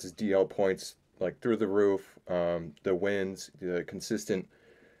 Your guys' DL points like through the roof, the wins, the consistent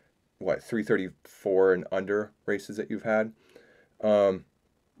 334 and under races that you've had. Um,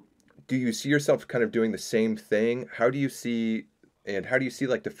 do you see yourself kind of doing the same thing? How do you see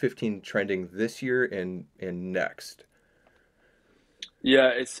like the 15 trending this year and next?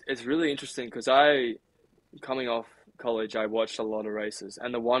 Yeah, it's really interesting because I coming off college, I watched a lot of races,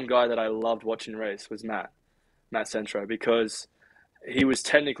 and the one guy that I loved watching race was Matt Centro, because he was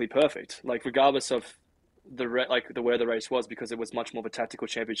technically perfect. Like regardless of like the where the race was, because it was much more of a tactical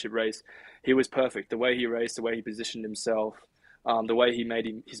championship race, he was perfect. The way he raced, the way he positioned himself, the way he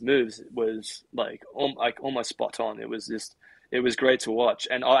made his moves was like almost spot on. It was great to watch,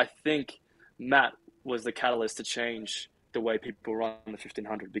 and I think Matt was the catalyst to change the way people run the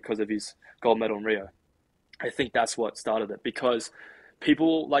 1500 because of his gold medal in Rio. I think that's what started it, because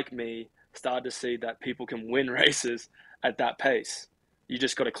people like me started to see that people can win races at that pace. You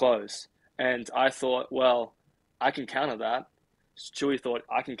just got to close. And I thought, well, I can counter that. Chewy thought,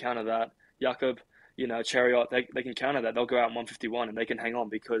 I can counter that. Jakob, Chariot, they can counter that. They'll go out in 151 and they can hang on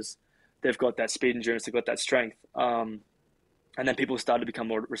because they've got that speed endurance, they've got that strength. And then people started to become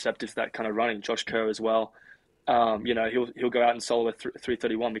more receptive to that kind of running. Josh Kerr as well. He'll go out and solo a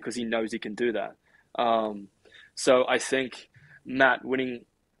 331 because he knows he can do that. So I think Matt winning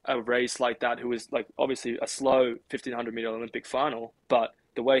a race like that, who was like obviously a slow 1500-meter Olympic final, but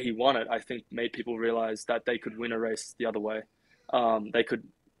the way he won it, I think made people realize that they could win a race the other way. They could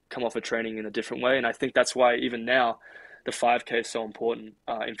come off a training in a different way, and I think that's why even now the 5K is so important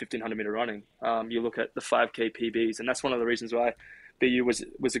in 1500-meter running. You look at the 5K PBs, and that's one of the reasons why BU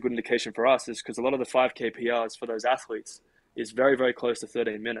was a good indication for us, is because a lot of the 5K PRs for those athletes is very, very close to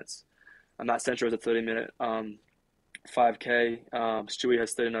 13 minutes. And Matt Centro is a 30-minute 5K. Stewie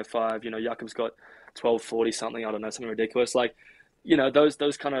has 13:05. Jakob's got 12:40 something. I don't know, something ridiculous. Like,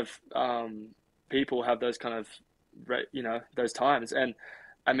 those kind of people have those kind of those times. And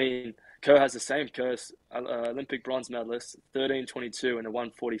I mean, Kerr has the same. Kerr's Olympic bronze medalist, 13:22 and a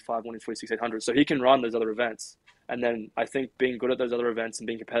 1:45, 1:46, 800. So he can run those other events. And then I think being good at those other events and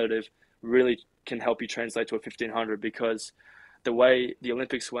being competitive really can help you translate to a 1500, because the way the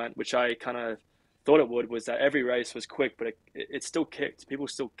Olympics went, which I kind of thought it would, was that every race was quick, but it still kicked. People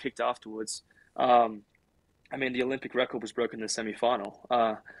still kicked afterwards. I mean, the Olympic record was broken in the semi-final.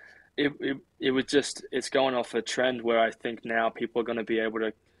 It was just, it's going off a trend where I think now people are going to be able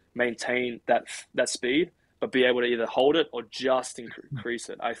to maintain that speed, but be able to either hold it or just increase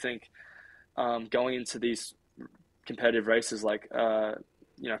it. I think going into these competitive races like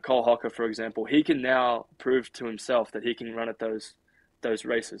Cole Hocker, for example, he can now prove to himself that he can run at those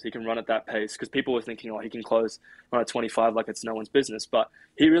races. He can run at that pace, because people were thinking, he can run at 25 like it's no one's business. But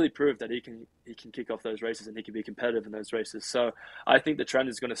he really proved that he can kick off those races and he can be competitive in those races. So I think the trend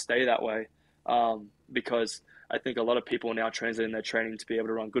is going to stay that way, because I think a lot of people are now translating their training to be able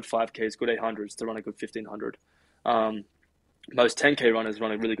to run good 5Ks, good 800s, to run a good 1500. Most 10K runners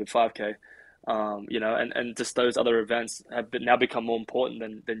run a really good 5K. And just those other events have now become more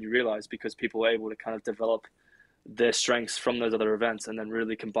important than you realize, because people are able to kind of develop their strengths from those other events and then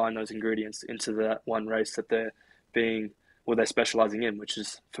really combine those ingredients into that one race that they're specializing in, which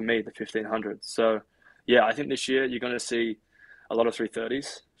is, for me, the 1500. So yeah, I think this year you're going to see a lot of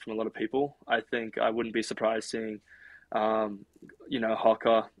 330s from a lot of people. I think I wouldn't be surprised seeing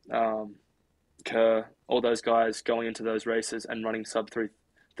Hocker, Kerr, all those guys going into those races and running sub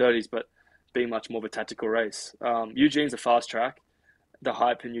 330s, but being much more of a tactical race. Eugene's a fast track. The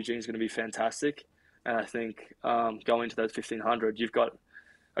hype in Eugene is going to be fantastic. And I think going to those 1500, you've got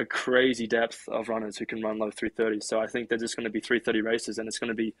a crazy depth of runners who can run low 330s. So I think they're just going to be 330 races, and it's going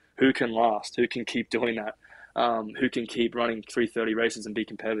to be who can last, who can keep doing that, who can keep running 330 races and be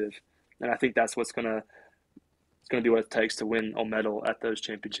competitive. And I think that's it's going to be what it takes to win or medal at those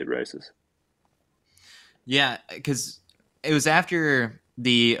championship races. Yeah, because it was after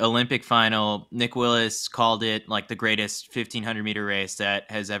the Olympic final, Nick Willis called it like the greatest 1500-meter race that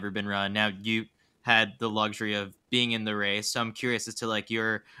has ever been run. Now, you had the luxury of being in the race, so I'm curious as to like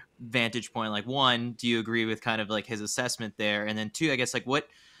your vantage point. Like, one, do you agree with kind of like his assessment there? And then two, I guess, like what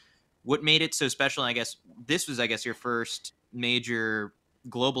made it so special? And I guess this was, I guess, your first major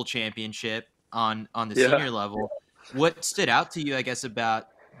global championship on the Yeah. senior level. What stood out to you, I guess, about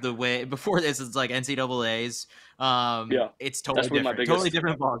the way before this is like NCAA's? Yeah. It's That's totally probably my different, totally biggest.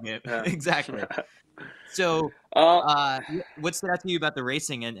 different ballgame. Yeah. Exactly. So, uh, what stood out to you about the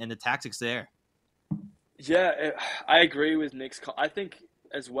racing and the tactics there? yeah, I agree with Nick's. I think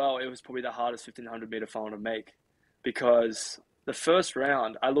as well, it was probably the hardest 1500-meter final to make because the first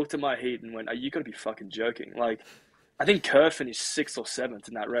round, I looked at my heat and went, "Are you got to be fucking joking?" Like, I think Kerr finished sixth or seventh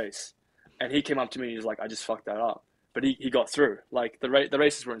in that race, and he came up to me and he was like, "I just fucked that up," but he got through. Like the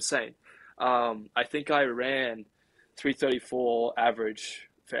races were insane. I think I ran 3:34 average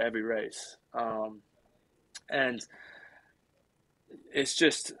for every race, and it's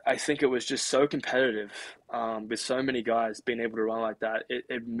just I think it was just so competitive with so many guys being able to run like that.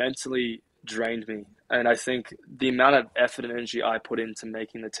 It mentally drained me, and I think the amount of effort and energy I put into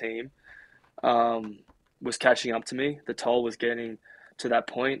making the team um, was catching up to me. The toll was getting to that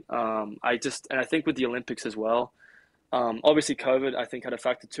point. And I think with the Olympics as well. Obviously, COVID I think had a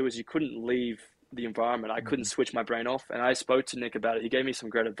factor too, is you couldn't leave the environment. I couldn't switch my brain off, and I spoke to Nick about it. He gave me some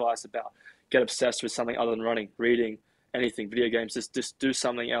great advice about get obsessed with something other than running, reading, anything, video games. Just do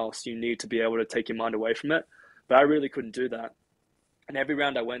something else. You need to be able to take your mind away from it. But I really couldn't do that. And every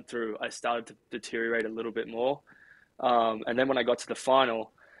round I went through, I started to deteriorate a little bit more. And then when I got to the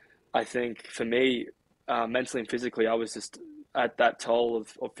final, I think for me, mentally and physically, I was just at that toll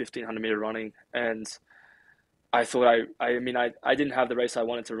of 1500-meter running. And I thought I didn't have the race I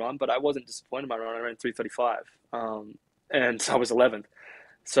wanted to run, but I wasn't disappointed in my run. I ran 3:35, and I was 11th.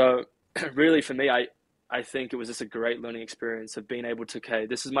 So really for me, I think it was just a great learning experience of being able to, okay,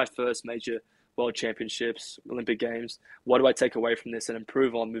 this is my first major world championships, Olympic Games. What do I take away from this and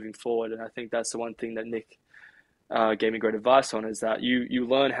improve on moving forward? And I think that's the one thing that Nick gave me great advice on, is that you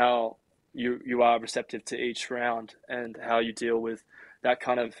learn how you are receptive to each round and how you deal with that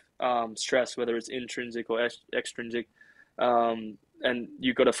kind of stress, whether it's intrinsic or extrinsic. And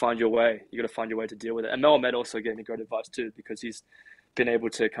you got to find your way. You got to find your way to deal with it. And Mel Ahmed also gave me great advice too, because he's been able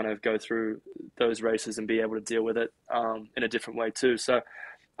to kind of go through those races and be able to deal with it in a different way too. So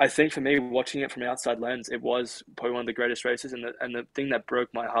I think for me, watching it from an outside lens, it was probably one of the greatest races. And the thing that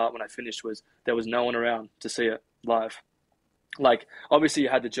broke my heart when I finished was there was no one around to see it live. Like, obviously you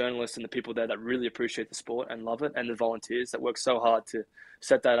had the journalists and the people there that really appreciate the sport and love it, and the volunteers that work so hard to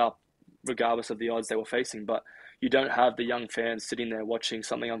set that up regardless of the odds they were facing. But you don't have the young fans sitting there watching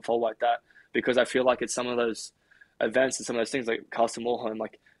something unfold like that, because I feel like it's some of those events and some of those things like Castle Mulholland,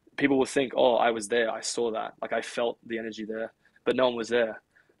 like people will think, oh, I was there, I saw that, like I felt the energy there, but no one was there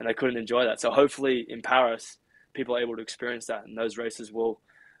and they couldn't enjoy that. So hopefully in Paris, people are able to experience that, and those races will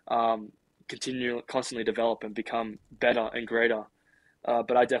um, constantly develop and become better and greater.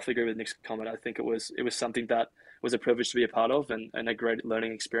 But I definitely agree with Nick's comment. I think it was something that was a privilege to be a part of, and a great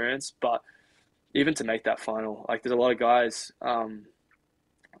learning experience. But even to make that final, like there's a lot of guys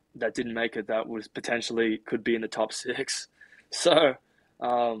that didn't make it that was potentially could be in the top six. So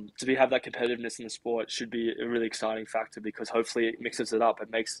to have that competitiveness in the sport should be a really exciting factor, because hopefully it mixes it up.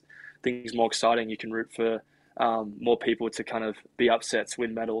 It makes things more exciting. You can root for more people to kind of be upsets,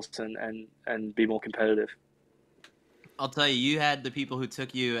 win medals, and be more competitive. I'll tell you, you had the people who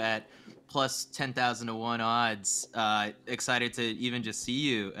took you at plus 10,000 to 1 odds excited to even just see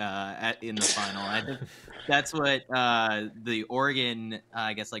you in the final. I think that's what the Oregon,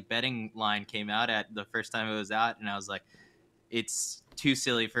 I guess, like betting line came out at the first time it was out, and I was like, it's too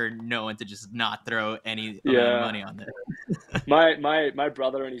silly for no one to just not throw any amount of money on this. My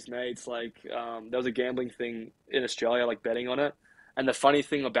brother and his mates, like there was a gambling thing in Australia, like betting on it. And the funny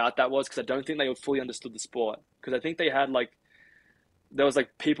thing about that was, because I don't think they fully understood the sport, because I think they had like there was like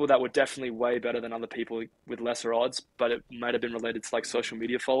people that were definitely way better than other people with lesser odds, but it might have been related to like social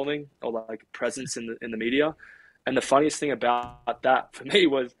media following or like presence in the media. And the funniest thing about that for me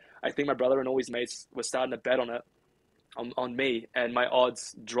was, I think my brother and all his mates were starting to bet on it on me, and my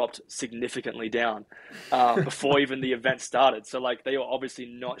odds dropped significantly down before even the event started. So like they were obviously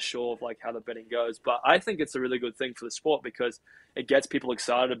not sure of like how the betting goes, but I think it's a really good thing for the sport, because it gets people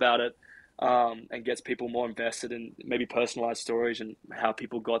excited about it, and gets people more invested in maybe personalized stories and how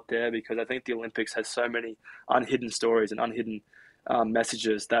people got there, because I think the Olympics has so many unhidden stories and unhidden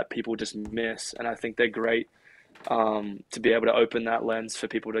messages that people just miss, and I think they're great to be able to open that lens for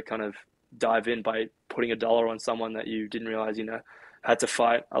people to kind of dive in by putting $1 on someone that you didn't realize, had to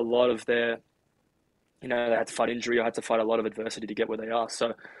fight a lot of their, they had to fight injury or had to fight a lot of adversity to get where they are.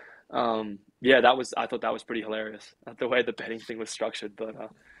 So, yeah, I thought that was pretty hilarious, the way the betting thing was structured. But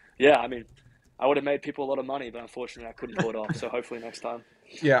yeah, I mean, I would have made people a lot of money, but unfortunately I couldn't pull it off. So hopefully next time.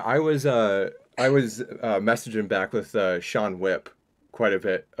 Yeah, I was messaging back with Sean Whip quite a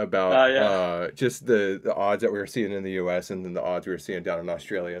bit about Yeah. just the odds that we were seeing in the U.S. and then the odds we were seeing down in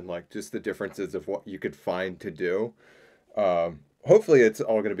Australia, and like just the differences of what you could find to do. Hopefully, it's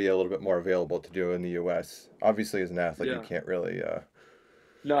all going to be a little bit more available to do in the U.S. Obviously, as an athlete, you Yeah. can't really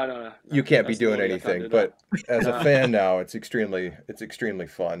No. you can't be That's the doing only I can't anything. do But as a that. fan now, it's extremely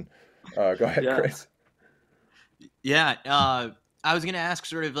fun. Go ahead, Yeah. Chris. Yeah, I was gonna ask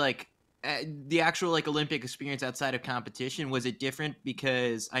sort of like the actual like Olympic experience outside of competition. Was it different?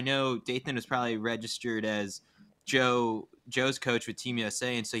 Because I know Dathan was probably registered as Joe's coach with Team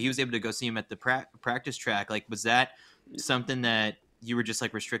USA, and so he was able to go see him at the practice track. Like, was that something that you were just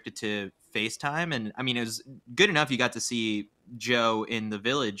like restricted to FaceTime? And I mean, it was good enough you got to see Joe in the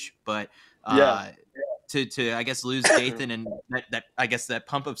village, but Yeah. to I guess lose Dathan and that I guess that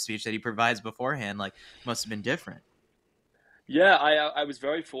pump up speech that he provides beforehand like must have been different. Yeah, I was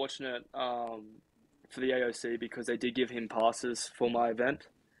very fortunate for the AOC because they did give him passes for my event.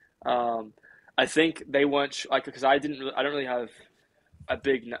 Um, I think they weren't like because I don't really have a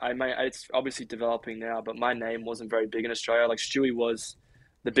big. I may it's obviously developing now, but my name wasn't very big in Australia. Like Stewie was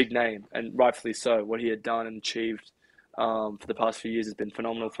the big name, and rightfully so. What he had done and achieved for the past few years has been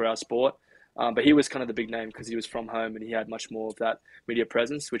phenomenal for our sport. But he was kind of the big name because he was from home and he had much more of that media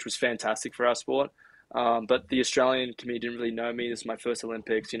presence, which was fantastic for our sport. But the Australian community didn't really know me. This is my first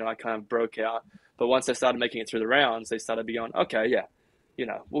Olympics. I kind of broke out. But once I started making it through the rounds, they started to be going, okay,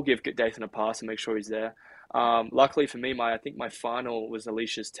 yeah, we'll give Dathan a pass and make sure he's there. Luckily for me, I think my final was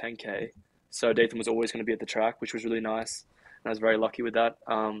Alicia's 10K. So Dathan was always going to be at the track, which was really nice. And I was very lucky with that.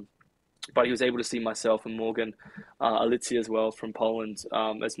 But he was able to see myself and Morgan, Alicia as well from Poland,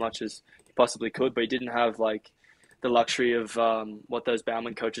 as much as he possibly could. But he didn't have like the luxury of what those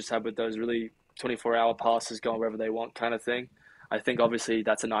Bauman coaches have with those really 24-hour passes going wherever they want kind of thing. I think obviously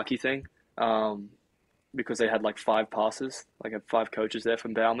that's a Nike thing because they had like five passes, like had five coaches there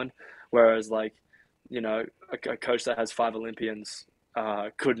from Bauman, whereas like a coach that has five Olympians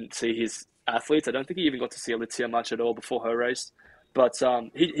couldn't see his athletes. I don't think he even got to see Alicia much at all before her race, but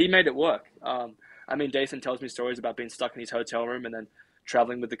he made it work. I mean, Dathan tells me stories about being stuck in his hotel room and then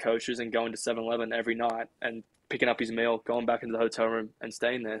traveling with the coaches and going to 7-Eleven every night and picking up his meal, going back into the hotel room and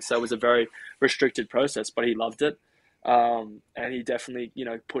staying there. So it was a very restricted process, but he loved it. And he definitely,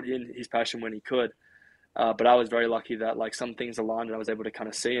 put in his passion when he could. But I was very lucky that like some things aligned and I was able to kind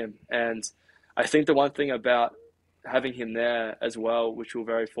of see him. And I think the one thing about having him there as well, which we were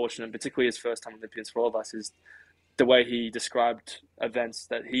very fortunate, particularly his first time Olympians for all of us, is the way he described events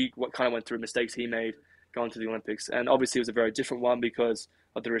that what kind of went through, mistakes he made going to the Olympics. And obviously it was a very different one because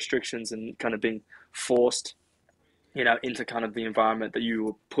of the restrictions and kind of being forced, into kind of the environment that you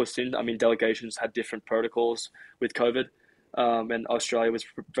were pushed in. I mean, delegations had different protocols with COVID, and Australia was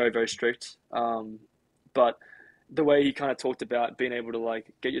very, very strict. But the way he kind of talked about being able to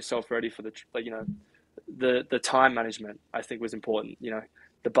like get yourself ready for the time management, I think was important.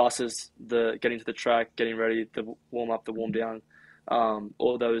 The buses, the getting to the track, getting ready, the warm up, the warm down,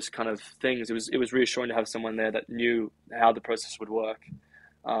 all those kind of things. It was reassuring to have someone there that knew how the process would work,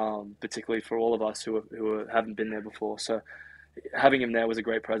 particularly for all of us who haven't been there before. So having him there was a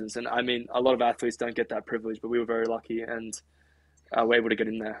great presence. And I mean, a lot of athletes don't get that privilege, but we were very lucky and were able to get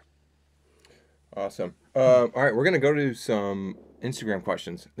in there. Awesome. All right, we're gonna go to some Instagram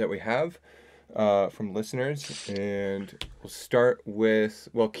questions that we have from listeners, and we'll start with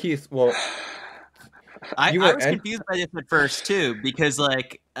Keith. I was confused by this at first too, because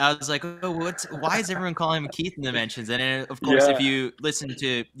like I was like, oh, why is everyone calling him Keith in the mentions? And of course, if you listen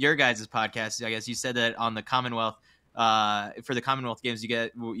to your guys' podcast, I guess you said that on the Commonwealth, for the Commonwealth Games,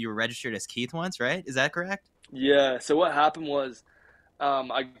 you were registered as Keith once, right? Is that correct? Yeah. So what happened was,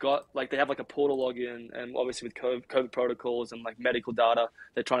 I got like they have like a portal login, and obviously with COVID protocols and like medical data,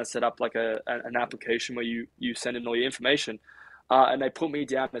 they're trying to set up like an application where you send in all your information, and they put me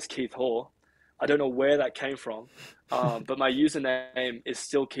down as Keith Hall. I don't know where that came from, but my username is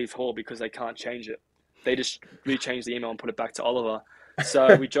still Keith Hall because they can't change it. They just rechanged the email and put it back to Oliver.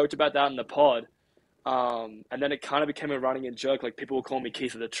 So we joked about that in the pod, and then it kind of became a running in joke. Like people will call me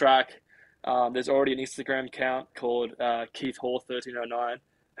Keith at the track. There's already an Instagram account called Keith Hall 1309,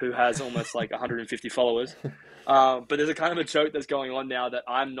 who has almost like 150 followers. But there's a kind of a joke that's going on now that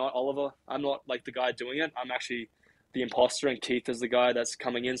I'm not Oliver. I'm not like the guy doing it. I'm actually the imposter, and Keith is the guy that's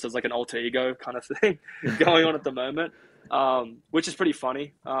coming in. So it's like an alter ego kind of thing going on at the moment. which is pretty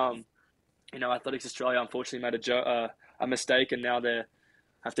funny. Athletics Australia unfortunately made a mistake, and now they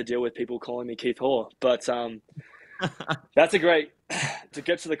have to deal with people calling me Keith Hoare. But that's a great to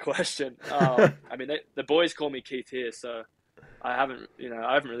get to the question. The boys call me Keith here, so I haven't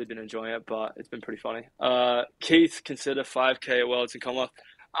really been enjoying it, but it's been pretty funny. Keith, consider 5K at Worlds and Commonwealth.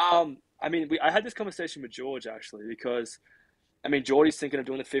 I had this conversation with George actually because, Geordie's thinking of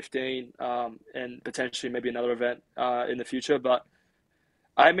doing the 15 and potentially maybe another event in the future. But,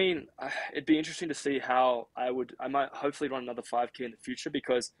 it'd be interesting to see how I might hopefully run another 5K in the future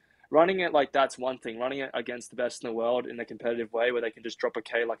because running it like that's one thing. Running it against the best in the world in a competitive way where they can just drop a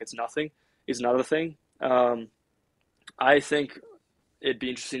K like it's nothing is another thing. I think it'd be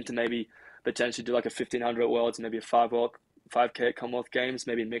interesting to maybe potentially do like a 1500 at Worlds, maybe a 5K at Commonwealth Games,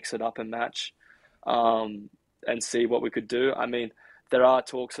 maybe mix it up and match, and see what we could do. There are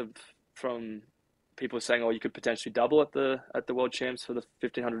talks from people saying, you could potentially double at the World Champs for the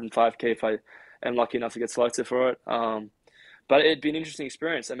 1500 and 5K if I am lucky enough to get selected for it. But it'd be an interesting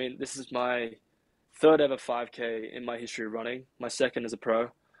experience. This is my third ever 5K in my history of running, my second as a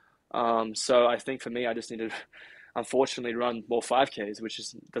pro. So I think for me, I just need to, unfortunately, run more 5Ks, which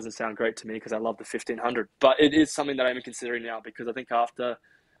doesn't sound great to me because I love the 1500. But it is something that I'm considering now because I think after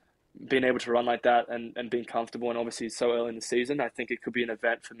being able to run like that and being comfortable and obviously so early in the season, I think it could be an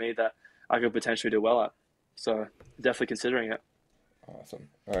event for me that I could potentially do well at. So definitely considering it. Awesome.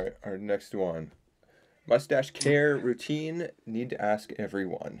 All right, our next one. Mustache care routine, need to ask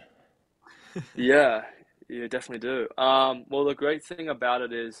everyone. Yeah, you definitely do. Well, the great thing about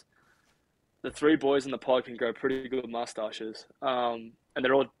it is the three boys in the pod can grow pretty good mustaches. And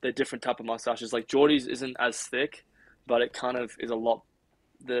they're different type of mustaches. Like Geordie's isn't as thick, but it kind of is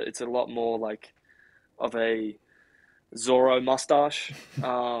it's a lot more like of a Zorro mustache.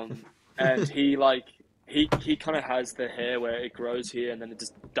 And he kind of has the hair where it grows here and then it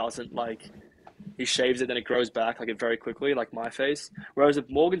just doesn't he shaves it, then it grows back very quickly, like my face. Whereas with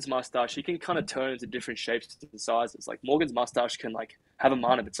Morgan's mustache, he can kind of turn into different shapes and sizes. Like Morgan's mustache can have a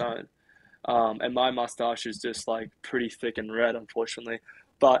mind of its own. And my mustache is just pretty thick and red, unfortunately.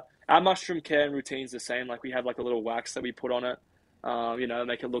 But our mushroom care and routine's the same. We have a little wax that we put on it,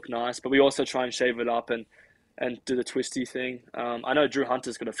 make it look nice. But we also try and shave it up and do the twisty thing. I know Drew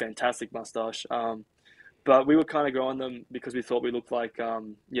Hunter's got a fantastic mustache. But we were kind of growing them because we thought we looked like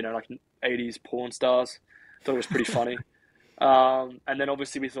 80s porn stars. Thought it was pretty funny. And then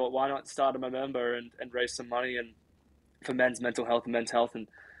obviously we thought, why not start a member and raise some money for men's mental health and men's health and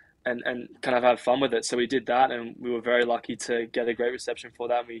kind of have fun with it. So we did that, and we were very lucky to get a great reception for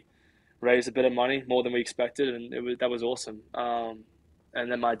that. We raised a bit of money, more than we expected, and that was awesome. And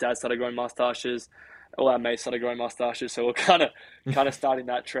then my dad started growing mustaches. All our mates started growing mustaches, so we're kind of starting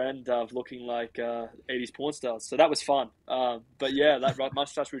that trend of looking like 80s porn stars. So that was fun. But yeah, that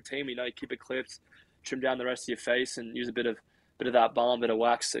mustache routine, you keep it clipped, trim down the rest of your face, and use a bit of that balm, bit of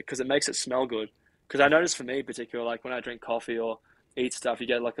wax, because it makes it smell good. Because I noticed for me, particularly, when I drink coffee or eat stuff, you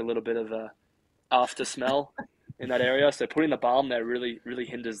get a little bit of a after smell in that area. So putting the balm there really, really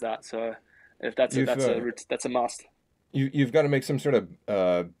hinders that. So if that's a must. You've got to make some sort of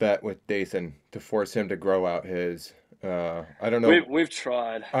bet with Dathan to force him to grow out his. I don't know. We've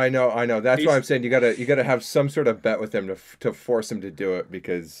tried. I know. That's why I'm saying you gotta have some sort of bet with him to force him to do it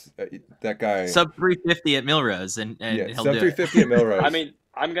because that guy sub 350 at Millrose and he'll sub do 350 at Millrose.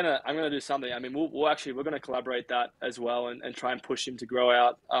 I'm gonna do something. We're gonna collaborate that as well and try and push him to grow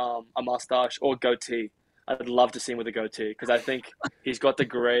out a mustache or goatee. I'd love to see him with a goatee because I think he's got the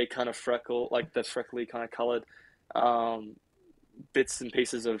gray kind of freckle, the freckly kind of colored bits and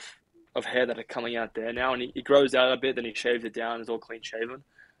pieces of hair that are coming out there now, and he grows out a bit, then he shaves it down, it's all clean shaven.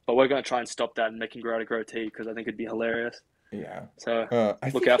 But we're going to try and stop that and make him grow out a goatee because I think it'd be hilarious. Yeah. So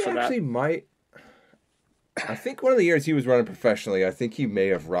look out for that. I think one of the years he was running professionally, I think he may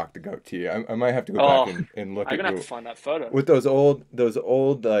have rocked a goatee. I might have to go back and look. I'm gonna have to find that photo with those old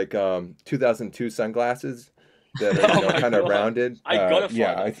 2002 sunglasses that are kind of rounded. I gotta find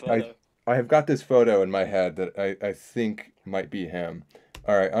that photo. I have got this photo in my head that I think might be him.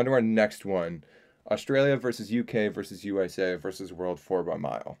 All right, on to our next one. Australia versus UK versus USA versus World 4 by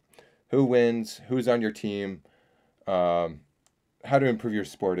mile. Who wins? Who's on your team? How to improve your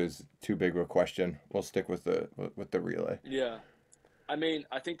sport is too big of a question. We'll stick with the relay. Yeah. I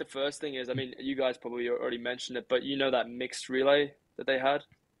think the first thing is, you guys probably already mentioned it, but that mixed relay that they had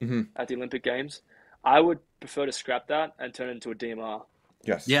at the Olympic Games? I would prefer to scrap that and turn it into a DMR.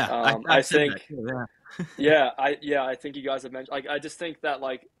 Yes. Yeah. I think. I think you guys have mentioned. I just think that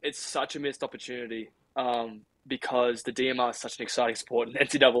it's such a missed opportunity because the DMR is such an exciting sport in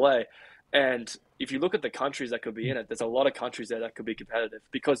NCAA, And if you look at the countries that could be in it, there's a lot of countries there that could be competitive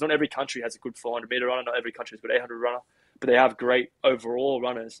because not every country has a good 400-meter runner, not every country has a good 800 runner, but they have great overall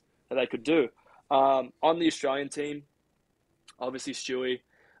runners that they could do. On the Australian team, obviously Stewie,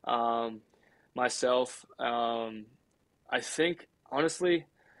 myself. I think honestly,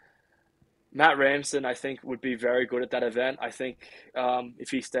 Matt Ramsden, I think, would be very good at that event. I think if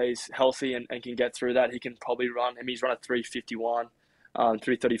he stays healthy and can get through that, he can probably run. I mean, he's run a 3:51,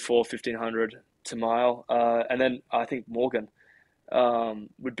 3:34, 1500 to mile. And then I think Morgan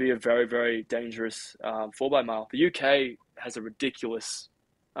would be a very, very dangerous 4x mile. The UK has a ridiculous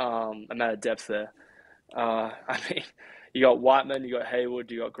amount of depth there. I mean, you got Whiteman, you got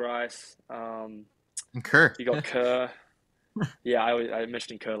Hayward, you got Grice, And Kerr. you got Kerr. Yeah, I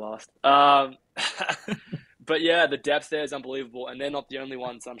mentioned Kerr last. But yeah, the depth there is unbelievable, and they're not the only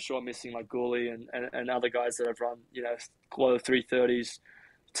ones. I'm sure missing like Gourley and other guys that have run, low 330s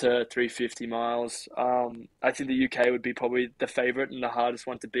to 350 miles. I think the UK would be probably the favorite and the hardest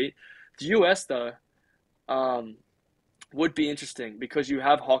one to beat. The US though, would be interesting because you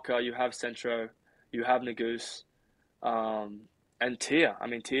have Hocker, you have Centro, you have Nagus, and Tia. I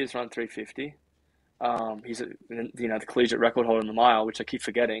mean, Tia's run 350. He's the collegiate record holder in the mile, which I keep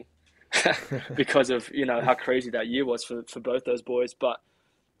forgetting because of how crazy that year was for both those boys. But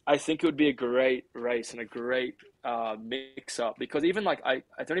I think it would be a great race and a great mix up because even like I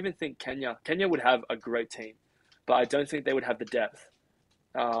don't even think Kenya would have a great team, but I don't think they would have the depth.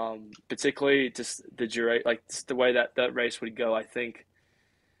 Particularly just the way that race would go. I think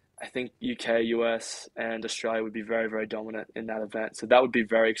UK, US, and Australia would be very, very dominant in that event. So that would be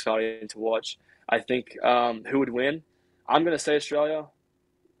very exciting to watch. I think who would win? I'm going to say Australia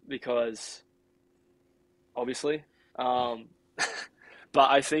because obviously. But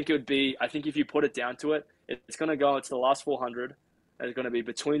I think if you put it down to it, it's the last 400. And it's going to be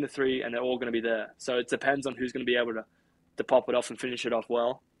between the three and they're all going to be there. So it depends on who's going to be able to pop it off and finish it off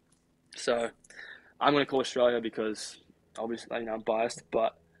well. So I'm going to call Australia because obviously I'm biased,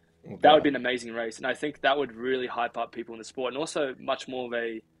 but that would be an amazing race. And I think that would really hype up people in the sport and also much more of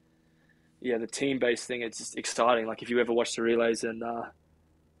the team-based thing. It's just exciting. Like if you ever watch the relays and,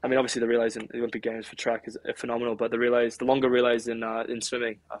 obviously the relays in the Olympic Games for track is phenomenal, but the longer relays in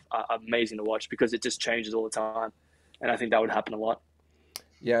swimming are amazing to watch because it just changes all the time. And I think that would happen a lot.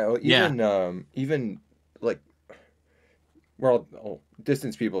 Yeah. Well, even like, we're all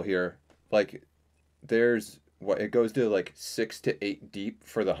distance people here. Like there's it goes to like 6 to 8 deep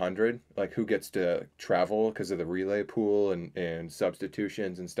for the 100, like who gets to travel because of the relay pool and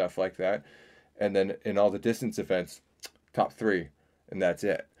substitutions and stuff like that. And then in all the distance events, top 3, and that's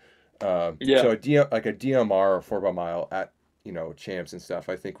it. So a DMR or 4x mile at, champs and stuff,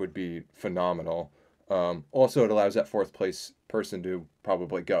 I think would be phenomenal. Also, it allows that 4th place person to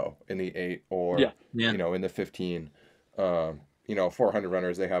probably go in the 8 or, in the 15. 400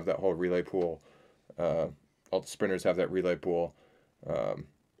 runners, they have that whole relay pool. All the sprinters have that relay pool.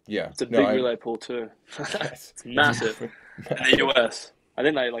 It's a big relay pool too. Yes. It's massive. In the US, I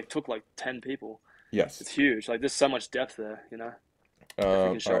think they took 10 people. Yes, it's huge. There's so much depth there. If you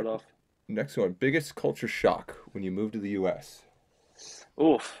can show it off. Next one, biggest culture shock when you moved to the US.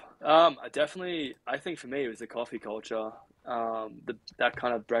 Oof. Definitely. I think for me it was the coffee culture. That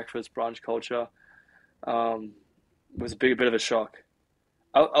kind of breakfast brunch culture. Was a bit of a shock.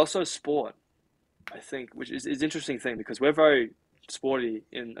 Also sport, I think, which is an interesting thing because we're very sporty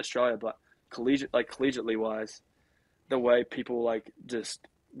in Australia, but collegiately wise, the way people just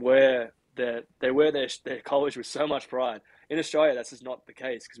wear their college with so much pride. In Australia, that's just not the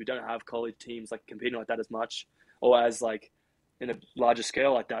case because we don't have college teams competing like that as much or as in a larger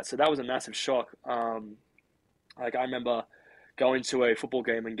scale like that. So that was a massive shock. I remember going to a football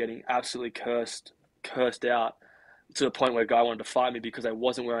game and getting absolutely cursed out to the point where a guy wanted to fight me because I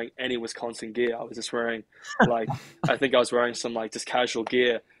wasn't wearing any Wisconsin gear. I was just wearing I think I was wearing some just casual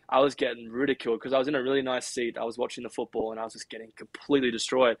gear. I was getting ridiculed because I was in a really nice seat. I was watching the football and I was just getting completely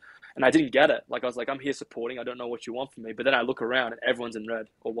destroyed. And I didn't get it. I was I'm here supporting. I don't know what you want from me. But then I look around and everyone's in red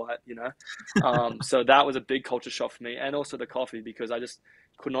or white, So that was a big culture shock for me. And also the coffee because I just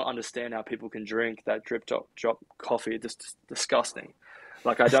could not understand how people can drink that drip drop coffee. It's just disgusting.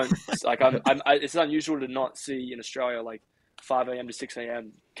 I don't it's unusual to not see in Australia 5 a.m. to 6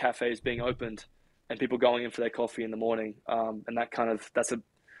 a.m. cafes being opened and people going in for their coffee in the morning. And that's a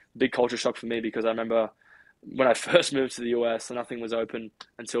big culture shock for me because I remember when I first moved to the US, nothing was open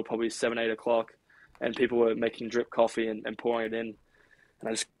until probably 7, 8 o'clock, and people were making drip coffee and pouring it in, and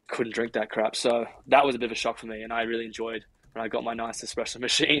I just couldn't drink that crap. So that was a bit of a shock for me, and I really enjoyed when I got my nice espresso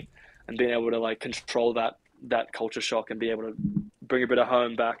machine and being able to control that culture shock and be able to bring a bit of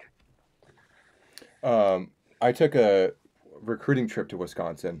home back. I took a recruiting trip to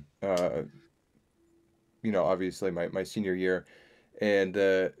Wisconsin. Obviously my senior year, and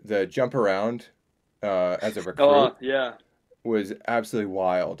the jump around as a recruit Oh yeah. was absolutely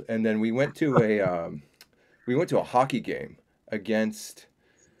wild. And then we went to a hockey game against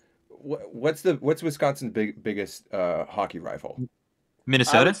what's Wisconsin's biggest hockey rival?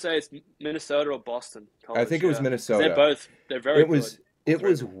 I would Minnesota? say it's Minnesota or Boston I College, think it was yeah, because Minnesota. they're very It good, was all it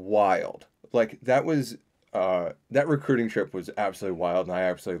three of was them. wild. Like that recruiting trip was absolutely wild, and I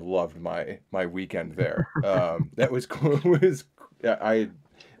absolutely loved my weekend there. That was cool. It was yeah, I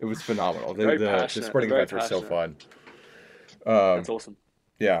it was phenomenal. The Very the the passionate. They're sporting very events were so passionate. fun. Um, That's awesome.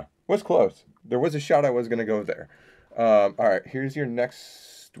 yeah, was close. There was a shot I was gonna go there. All right, here's your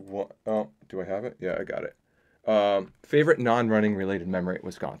next one. Oh, do I have it? Yeah, I got it. Favorite non-running related memory at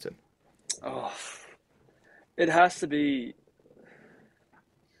Wisconsin. Oh, it has to be.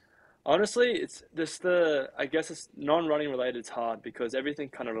 Honestly, it's just I guess it's non-running related. It's hard because everything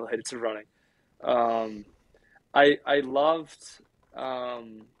kind of related to running. Um, I loved.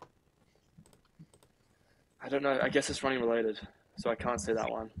 Um, I don't know. I guess it's running related, so I can't say that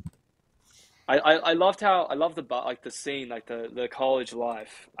one. I loved how I love like the scene, like the college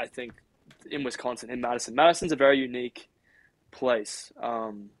life. I think in Wisconsin, in Madison. Madison's a very unique place.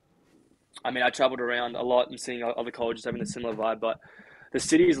 I mean, I traveled around a lot and seeing other colleges having a similar vibe, but the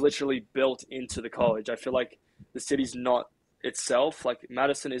city is literally built into the college. I feel like the city's not itself. Like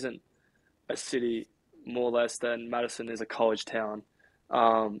Madison isn't a city more or less than Madison is a college town.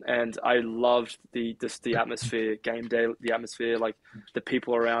 And I loved the atmosphere, game day, the atmosphere, like the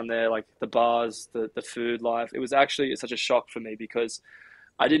people around there, like the bars, the food life. It was actually such a shock for me because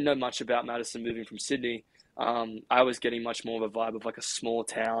I didn't know much about Madison moving from Sydney. I was getting much more of a vibe of like a small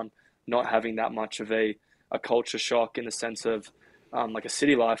town, not having that much of a culture shock in the sense of like a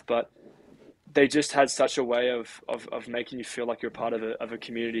city life, but they just had such a way of making you feel like you're part of a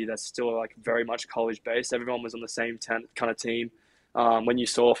community that's still like very much college based. Everyone was on the same kind of team. When you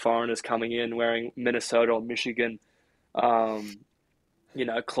saw foreigners coming in wearing Minnesota or Michigan, um,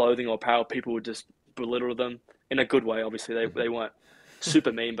 clothing or apparel, people would just belittle them in a good way. Obviously, they weren't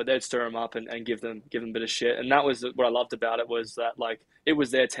super mean, but they'd stir them up and give them a bit of shit. And that was what I loved about it was that like it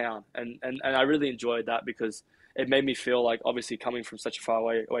was their town, and I really enjoyed that because it made me feel like obviously coming from such a far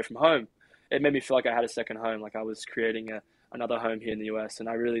away from home, it made me feel like I had a second home, like I was creating another home here in the US, and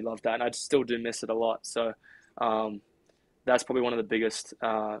I really loved that, and I still do miss it a lot. So. Um, that's probably one of the biggest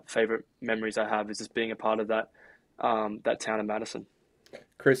favorite memories I have is just being a part of that town of Madison.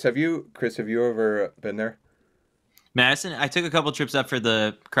 Chris, have you ever been there? Madison, I took a couple trips up for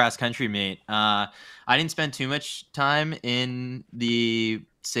the cross country meet. I didn't spend too much time in the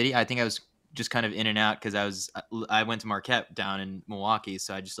city. I think I was just kind of in and out because I went to Marquette down in Milwaukee,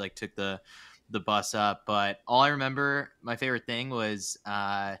 so I just like took the bus up. But all I remember, my favorite thing was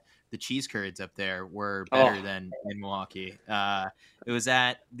the cheese curds up there were Oh, better than in Milwaukee. It was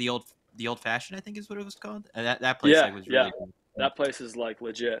at the old fashioned, I think is what it was called. That place yeah, like was yeah. really good. That place is like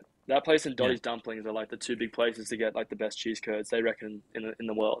legit. That place and Yeah. Dottie's Dumplings are like the two big places to get like the best cheese curds they reckon in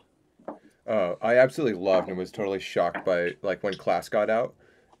the world. I absolutely loved and was totally shocked by like when class got out,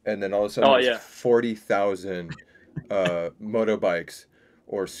 and then all of a sudden Oh there's yeah, 40,000 motorbikes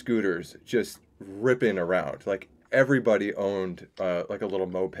or scooters just ripping around. Like everybody owned like a little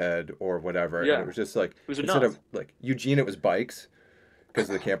moped or whatever, and yeah. it It was just like was instead of enough. like Eugene, it was bikes because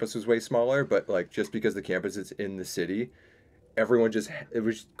the campus was way smaller, but like just because the campus is in the city, everyone just it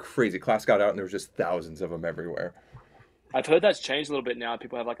was crazy. Class got out and there was just thousands of them everywhere. I've heard that's changed a little bit now.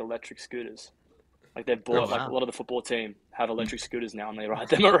 People have like electric scooters. Like they've Oh bought like a wow. lot of the football team have electric scooters now and they ride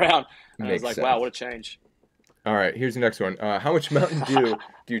them around. And I was Makes like, wow, what sense. a change. All right, here's the next one. How much Mountain Dew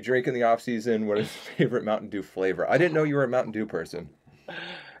do you drink in the off season? What is your favorite Mountain Dew flavor? I didn't know you were a Mountain Dew person.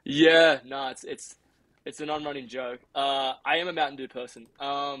 Yeah, no, it's an unrunning joke. I am a Mountain Dew person.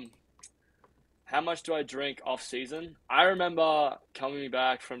 How much do I drink off season? I remember coming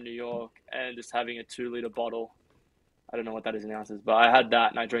back from New York and just having a 2 liter bottle. I don't know what that is in ounces, but I had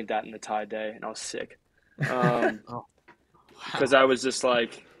that and I drank that an entire day and I was sick. Um, Oh because wow. I was just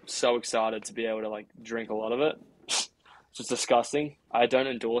like so excited to be able to like drink a lot of it. It's just disgusting. I don't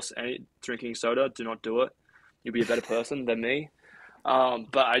endorse any drinking soda. Do not do it. You'll be a better person than me.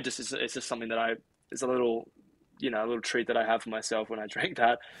 But it's just something that it's a little, a little treat that I have for myself when I drink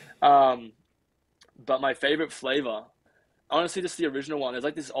that. Um, but my favorite flavor, honestly, just the original one. There's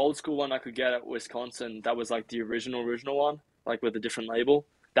like this old school one I could get at Wisconsin that was like the original one, like with a different label.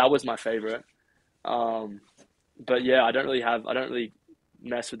 That was my favorite. Um, but yeah, I don't really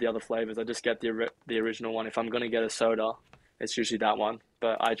mess with the other flavors. I just get the original one. If I'm gonna get a soda, it's usually that one.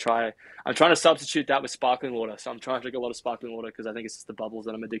 But I'm trying to substitute that with sparkling water. So I'm trying to drink a lot of sparkling water because I think it's just the bubbles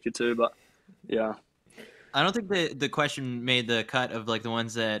that I'm addicted to. But yeah. I don't think the question made the cut of like the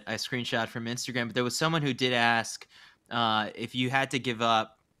ones that I screenshot from Instagram, but there was someone who did ask if you had to give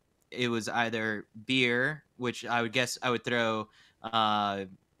up, it was either beer, which I would guess I would throw NA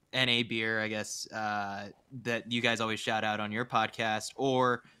beer, I guess, that you guys always shout out on your podcast,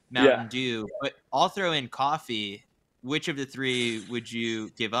 or Mountain Dew. But I'll throw in coffee. Which of the three would you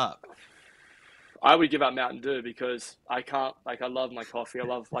give up? I would give up Mountain Dew because I can't, like, I love my coffee. I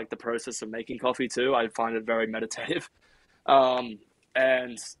love like the process of making coffee too. I find it very meditative. And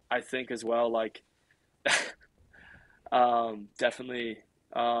I think as well, like, definitely,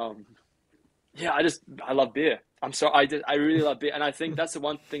 yeah, I love beer. I really love beer. And I think that's the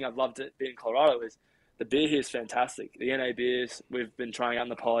one thing I've loved it being in Colorado is the beer here is fantastic. The NA beers we've been trying out in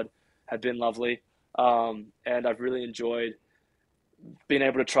the pod have been lovely. And I've really enjoyed being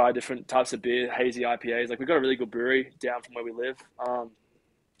able to try different types of beer, hazy IPAs. Like we've got a really good brewery down from where we live.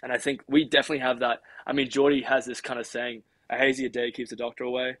 And I think we definitely have that. I mean, Geordie has this kind of saying, a hazy a day keeps the doctor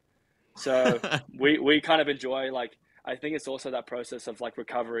away. So we kind of enjoy, like, I think it's also that process of like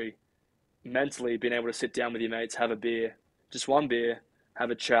recovery mentally, being able to sit down with your mates, have a beer, just one beer,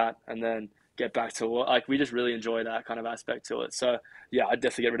 have a chat, and then get back to work. Like we just really enjoy that kind of aspect to it. So yeah, I'd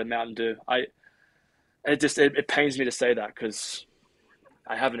definitely get rid of Mountain Dew. It pains me to say that because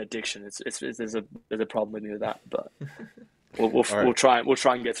I have an addiction. There's a problem with me with that, but we'll try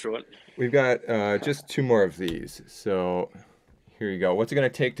and get through it. We've got just two more of these. So here you go. What's it going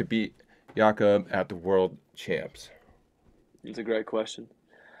to take to beat Jakob at the World Champs? It's a great question.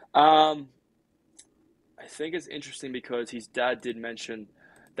 I think it's interesting because his dad did mention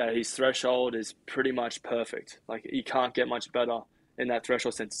that his threshold is pretty much perfect. Like he can't get much better in that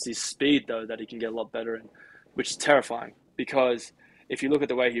threshold sense. It's his speed though that he can get a lot better in, which is terrifying because if you look at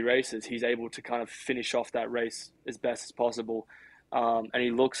the way he races, he's able to kind of finish off that race as best as possible. And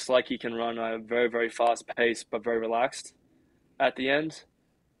he looks like he can run a very, very fast pace, but very relaxed at the end.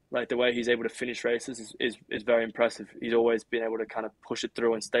 Like the way he's able to finish races is very impressive. He's always been able to kind of push it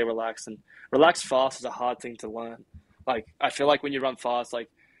through and stay relaxed. And relax fast is a hard thing to learn. Like I feel like when you run fast, like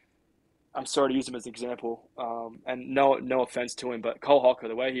I'm sorry to use him as an example, and no offense to him, but Cole Hocker,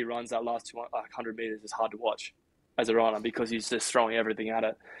 the way he runs that last 100 meters is hard to watch as a runner because he's just throwing everything at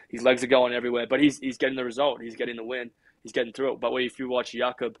it. His legs are going everywhere, but he's getting the result. He's getting the win. He's getting through it. But if you watch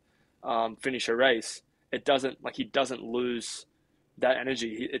Jakob finish a race, he doesn't lose that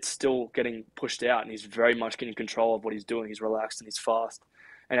energy. It's still getting pushed out, and he's very much getting control of what he's doing. He's relaxed and he's fast.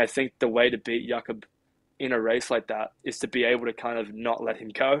 And I think the way to beat Jakob in a race like that is to be able to kind of not let him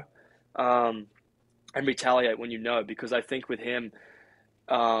go and retaliate when you know. Because I think with him,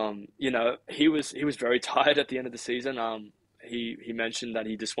 he was very tired at the end of the season. He mentioned that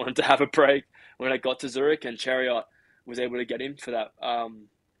he just wanted to have a break when it got to Zurich, and Chariot was able to get him for that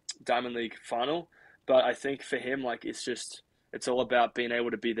Diamond League final. But I think for him, like it's all about being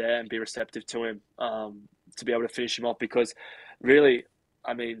able to be there and be receptive to him to be able to finish him off. Because really,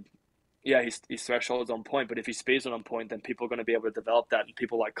 I mean, yeah, his threshold is on point, but if his speed's not on point, then people are going to be able to develop that. And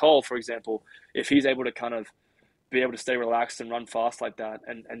people like Cole, for example, if he's able to kind of be able to stay relaxed and run fast like that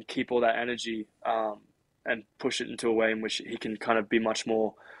and keep all that energy and push it into a way in which he can kind of be much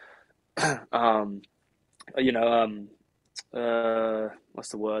more, what's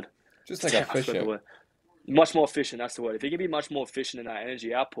the word? Just like efficient. Much more efficient, that's the word. If he can be much more efficient in that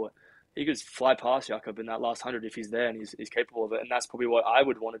energy output, he could fly past Jakob in that last 100 if he's there and he's capable of it. And that's probably what I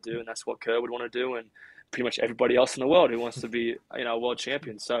would want to do, and that's what Kerr would want to do, and pretty much everybody else in the world who wants to be, a world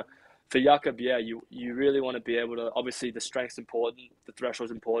champion. So for Jakob, yeah, you really want to be able to, obviously the strength's important, the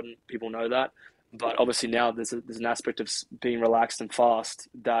threshold's important, people know that. But obviously now there's an aspect of being relaxed and fast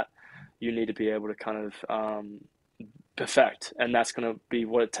that you need to be able to kind of perfect. And that's going to be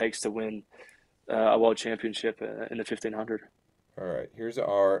what it takes to win a world championship in the 1500. All right, here's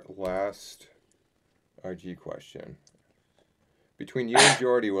our last RG question. Between you and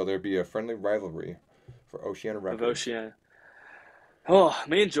Geordie, will there be a friendly rivalry for Oceania records? Of Oceania. Oh,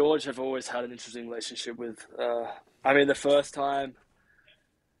 me and George have always had an interesting relationship with, the first time,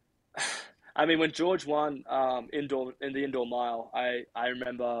 when George won in the indoor mile, I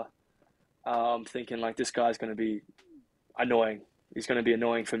remember thinking like, this guy's going to be annoying. He's going to be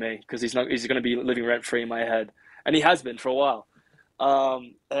annoying for me because he's going to be living rent free in my head. And he has been for a while.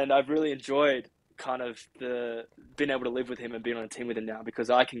 And I've really enjoyed kind of being able to live with him and being on a team with him now, because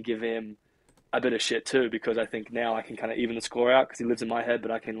I can give him a bit of shit too, because I think now I can kind of even the score out because he lives in my head,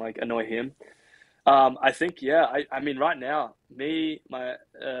 but I can like annoy him. I think, yeah, right now, me,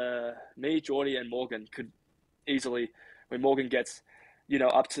 Geordie and Morgan could easily when Morgan gets,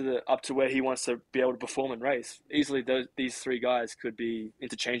 up to where he wants to be able to perform and race. Easily, these three guys could be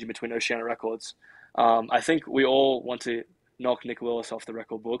interchanging between Oceania records. I think we all want to knock Nick Willis off the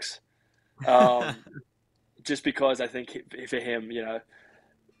record books, um, just because I think for him,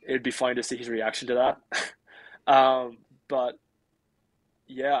 it'd be funny to see his reaction to that. But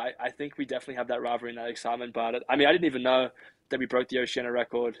yeah, I think we definitely have that rivalry and that excitement about it. I mean, I didn't even know that we broke the Oceania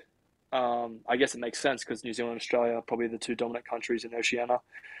record. I guess it makes sense because New Zealand and Australia are probably the two dominant countries in Oceania,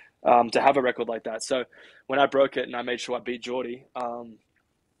 to have a record like that. So when I broke it and I made sure I beat Geordie,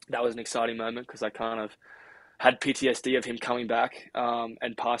 that was an exciting moment because I kind of had PTSD of him coming back,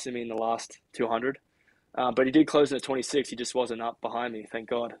 and passing me in the last 200. But he did close in at 26. He just wasn't up behind me, thank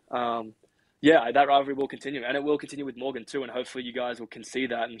God. Yeah, that rivalry will continue, and it will continue with Morgan too. And hopefully, you guys can see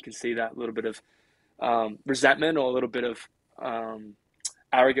that and can see that little bit of resentment or a little bit of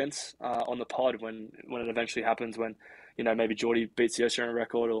arrogance on the pod when it eventually happens. When maybe Geordie beats the Oceania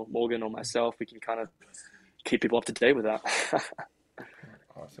record, or Morgan or myself, we can kind of keep people up to date with that.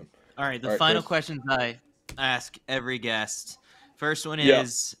 Awesome. All right, the final questions I ask every guest. First one Yeah.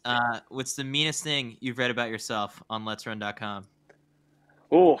 is, what's the meanest thing you've read about yourself on LetsRun.com?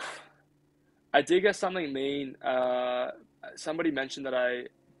 Oh, I did get something mean. Somebody mentioned that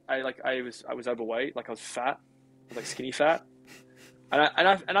I was overweight, like I was fat, like skinny fat,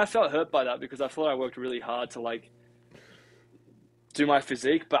 and I felt hurt by that because I thought I worked really hard to like do my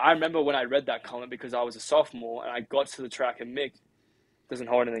physique. But I remember when I read that comment because I was a sophomore and I got to the track and Mick doesn't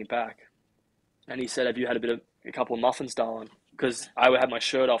hold anything back, and he said, "Have you had a couple of muffins, darling?" Because I had my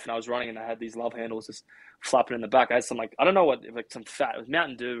shirt off and I was running and I had these love handles just flapping in the back. I had some I don't know what, like some fat. It was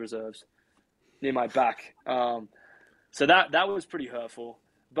Mountain Dew reserves near my back. So that was pretty hurtful.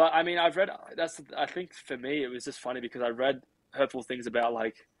 But I mean, I think for me, it was just funny because I read hurtful things about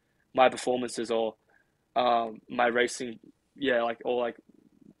like my performances or my racing. Yeah.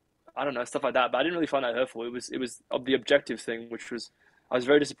 I don't know, stuff like that. But I didn't really find that hurtful. It was of the objective thing, which was, I was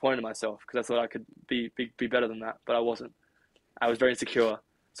very disappointed in myself because I thought I could be better than that, but I wasn't. I was very insecure.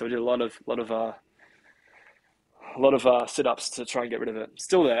 So I did a lot of sit-ups to try and get rid of it.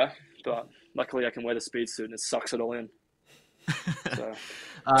 Still there, but luckily I can wear the speed suit and it sucks it all in. So.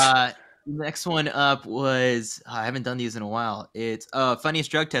 Next one up was, I haven't done these in a while. It's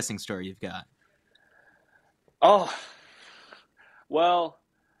funniest drug testing story you've got. Oh, well,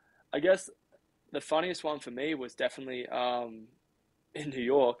 I guess the funniest one for me was definitely in New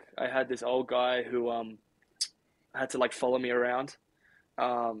York. I had this old guy who had to like follow me around.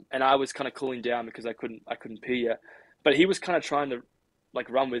 And I was kind of cooling down because I couldn't pee yet, but he was kind of trying to like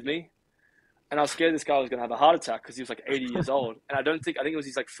run with me, and I was scared this guy was gonna have a heart attack because he was like 80 years old, and I think it was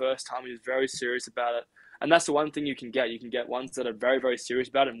his like first time. He was very serious about it, and that's the one thing you can get. You can get ones that are very very serious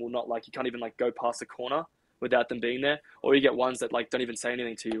about it and will not, like, you can't even like go past the corner without them being there, or you get ones that like don't even say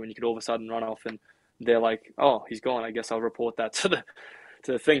anything to you and you could all of a sudden run off and they're like, oh, he's gone. I guess I'll report that to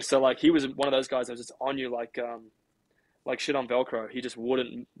the thing. So like he was one of those guys that was just on you like shit on Velcro. He just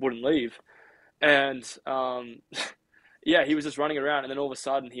wouldn't leave. And yeah, he was just running around, and then all of a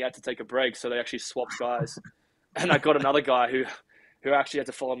sudden he had to take a break, so they actually swapped guys. And I got another guy who actually had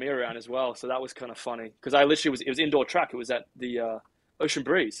to follow me around as well. So that was kind of funny because it was indoor track. It was at the Ocean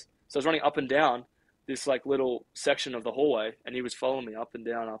Breeze. So I was running up and down this like little section of the hallway, and he was following me up and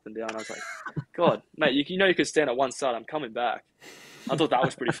down, up and down. I was like, God, mate, you can stand at one side. I'm coming back. I thought that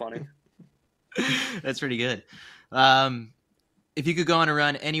was pretty funny. That's pretty good. If you could go on a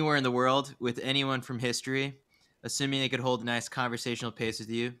run anywhere in the world with anyone from history, assuming they could hold a nice conversational pace with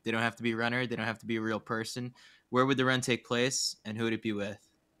you, they don't have to be a runner, they don't have to be a real person, where would the run take place and who would it be with?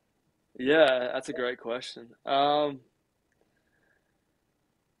 Yeah, that's a great question.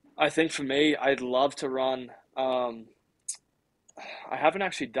 I think for me, I'd love to run. I haven't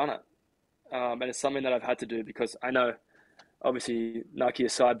actually done it, and it's something that I've had to do because I know, obviously, Nike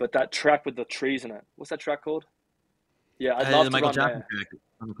aside, but that track with the trees in it. What's that track called? Yeah, I'd love the to Michael run Johnson there. track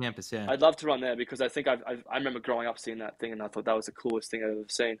on the campus, yeah. I'd love to run there because I think I remember growing up seeing that thing and I thought that was the coolest thing I've ever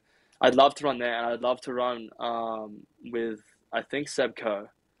seen. I'd love to run there, and I'd love to run with, I think, Seb Coe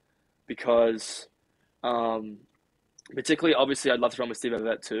because um, particularly, obviously, I'd love to run with Steve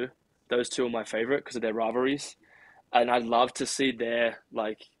Ovett too. Those two are my favorite because of their rivalries, and I'd love to see their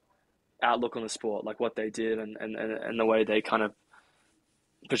like outlook on the sport, like what they did and the way they kind of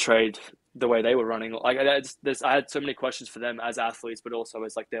portrayed the way they were running. Like I had so many questions for them as athletes, but also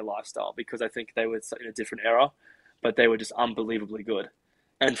as like their lifestyle, because I think they were in a different era, but they were just unbelievably good,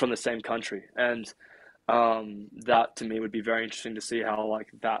 and from the same country. And that to me would be very interesting to see how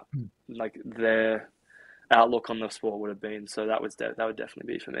like their outlook on the sport would have been. So that would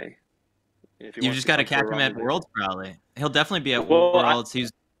definitely be for me. If he You wants just to got to come for a catch him run at with me. Worlds, probably. He'll definitely be at Well,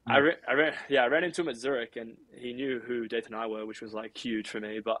 Worlds. I ran into him at Zurich, and he knew who Dayton and I were, which was like huge for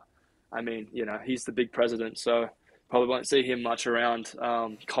me. But I mean, he's the big president, so probably won't see him much around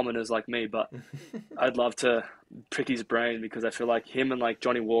commoners like me. But I'd love to pick his brain because I feel like him and like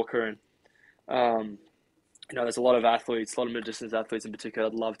Johnny Walker and there's a lot of athletes, a lot of mid-distance athletes in particular.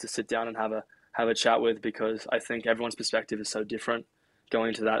 I'd love to sit down and have a chat with because I think everyone's perspective is so different going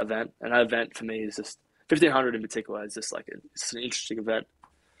into that event. And that event for me is just 1500 in particular is just like it's an interesting event.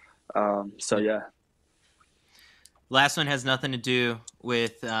 So yeah. Last one has nothing to do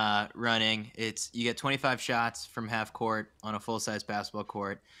with running. It's you get 25 shots from half court on a full-size basketball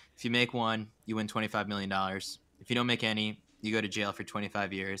court. If you make one, you win $25 million. If you don't make any, you go to jail for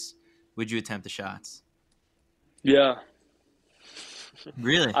 25 years. Would you attempt the shots? Yeah.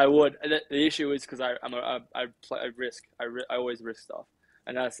 Really? I would. The issue is because I risk. I always risk stuff,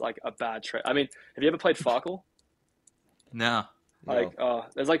 and that's like a bad trait. I mean, have you ever played Farkle? No. Like,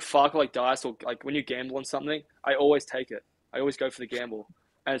 there's like Farkle, like dice, or like when you gamble on something, I always take it. I always go for the gamble,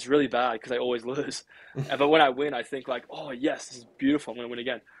 and it's really bad because I always lose. But when I win, I think like, oh yes, this is beautiful. I'm gonna win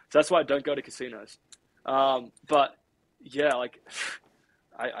again. So that's why I don't go to casinos. But yeah, like,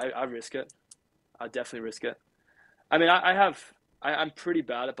 I risk it. I definitely risk it. I mean, I'm pretty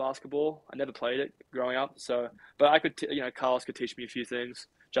bad at basketball. I never played it growing up, but I could, Carlos could teach me a few things.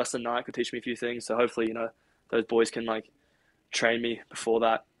 Justin Knight could teach me a few things. So hopefully, those boys can like train me before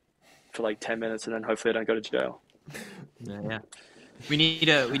that for like 10 minutes, and then hopefully I don't go to jail. Yeah. We need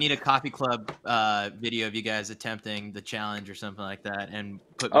a coffee club video of you guys attempting the challenge or something like that, and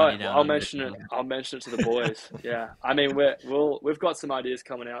put money down. I'll mention it. I'll mention it to the boys. Yeah, I mean we've got some ideas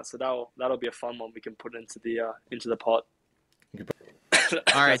coming out, so that'll be a fun one. We can put into the pot.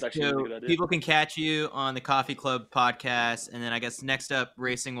 All right, so people can catch you on the Coffee Club podcast, and then I guess next up,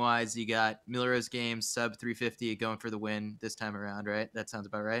 racing wise, you got Millrose Games sub 350 going for the win this time around, right? That sounds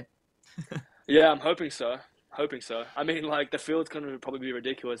about right. Yeah, I'm hoping so. I mean, like the field's going to probably be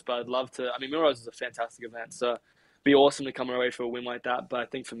ridiculous, but I'd love to. I mean, Millrose is a fantastic event, so it'd be awesome to come away for a win like that. But I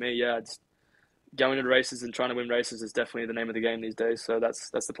think for me, yeah, it's going into races and trying to win races is definitely the name of the game these days. So that's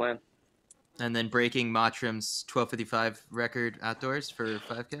the plan. And then breaking Mottram's 12:55 record outdoors for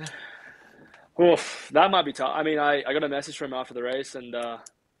 5K? Oof, that might be tough. I mean, I got a message from him after the race, and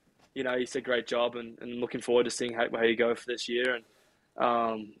he said great job, and looking forward to seeing how you go for this year.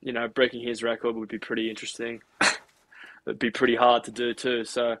 And breaking his record would be pretty interesting. It'd be pretty hard to do too.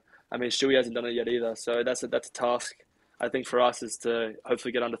 So I mean, Stewie hasn't done it yet either. So that's a task. I think for us is to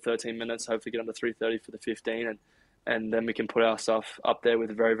hopefully get under 13 minutes, hopefully get under 3:30 for the 15, and then we can put ourselves up there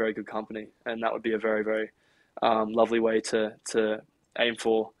with a very, very good company. And that would be a very, very lovely way to aim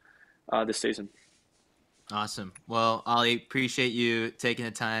for this season. Awesome. Well, Ollie, appreciate you taking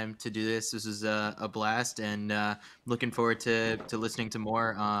the time to do this. This is a blast, and looking forward to listening to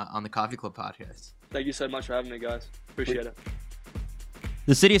more on the Coffee Club podcast. Thank you so much for having me, guys. Appreciate it.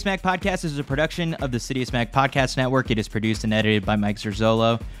 The Citius Mag podcast is a production of the Citius Mag Podcast Network. It is produced and edited by Mike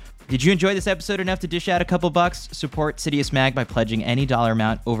Zerzolo. Did you enjoy this episode enough to dish out a couple bucks? Support Citius Mag by pledging any dollar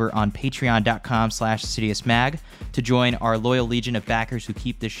amount over on patreon.com/CitiusMag to join our loyal legion of backers who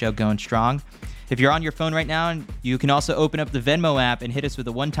keep this show going strong. If you're on your phone right now, you can also open up the Venmo app and hit us with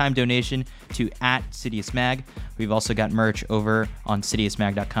a one-time donation to @CitiusMag. We've also got merch over on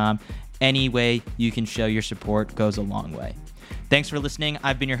CitiusMag.com. Any way you can show your support goes a long way. Thanks for listening.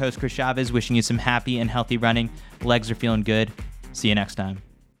 I've been your host, Chris Chavez, wishing you some happy and healthy running. Legs are feeling good. See you next time.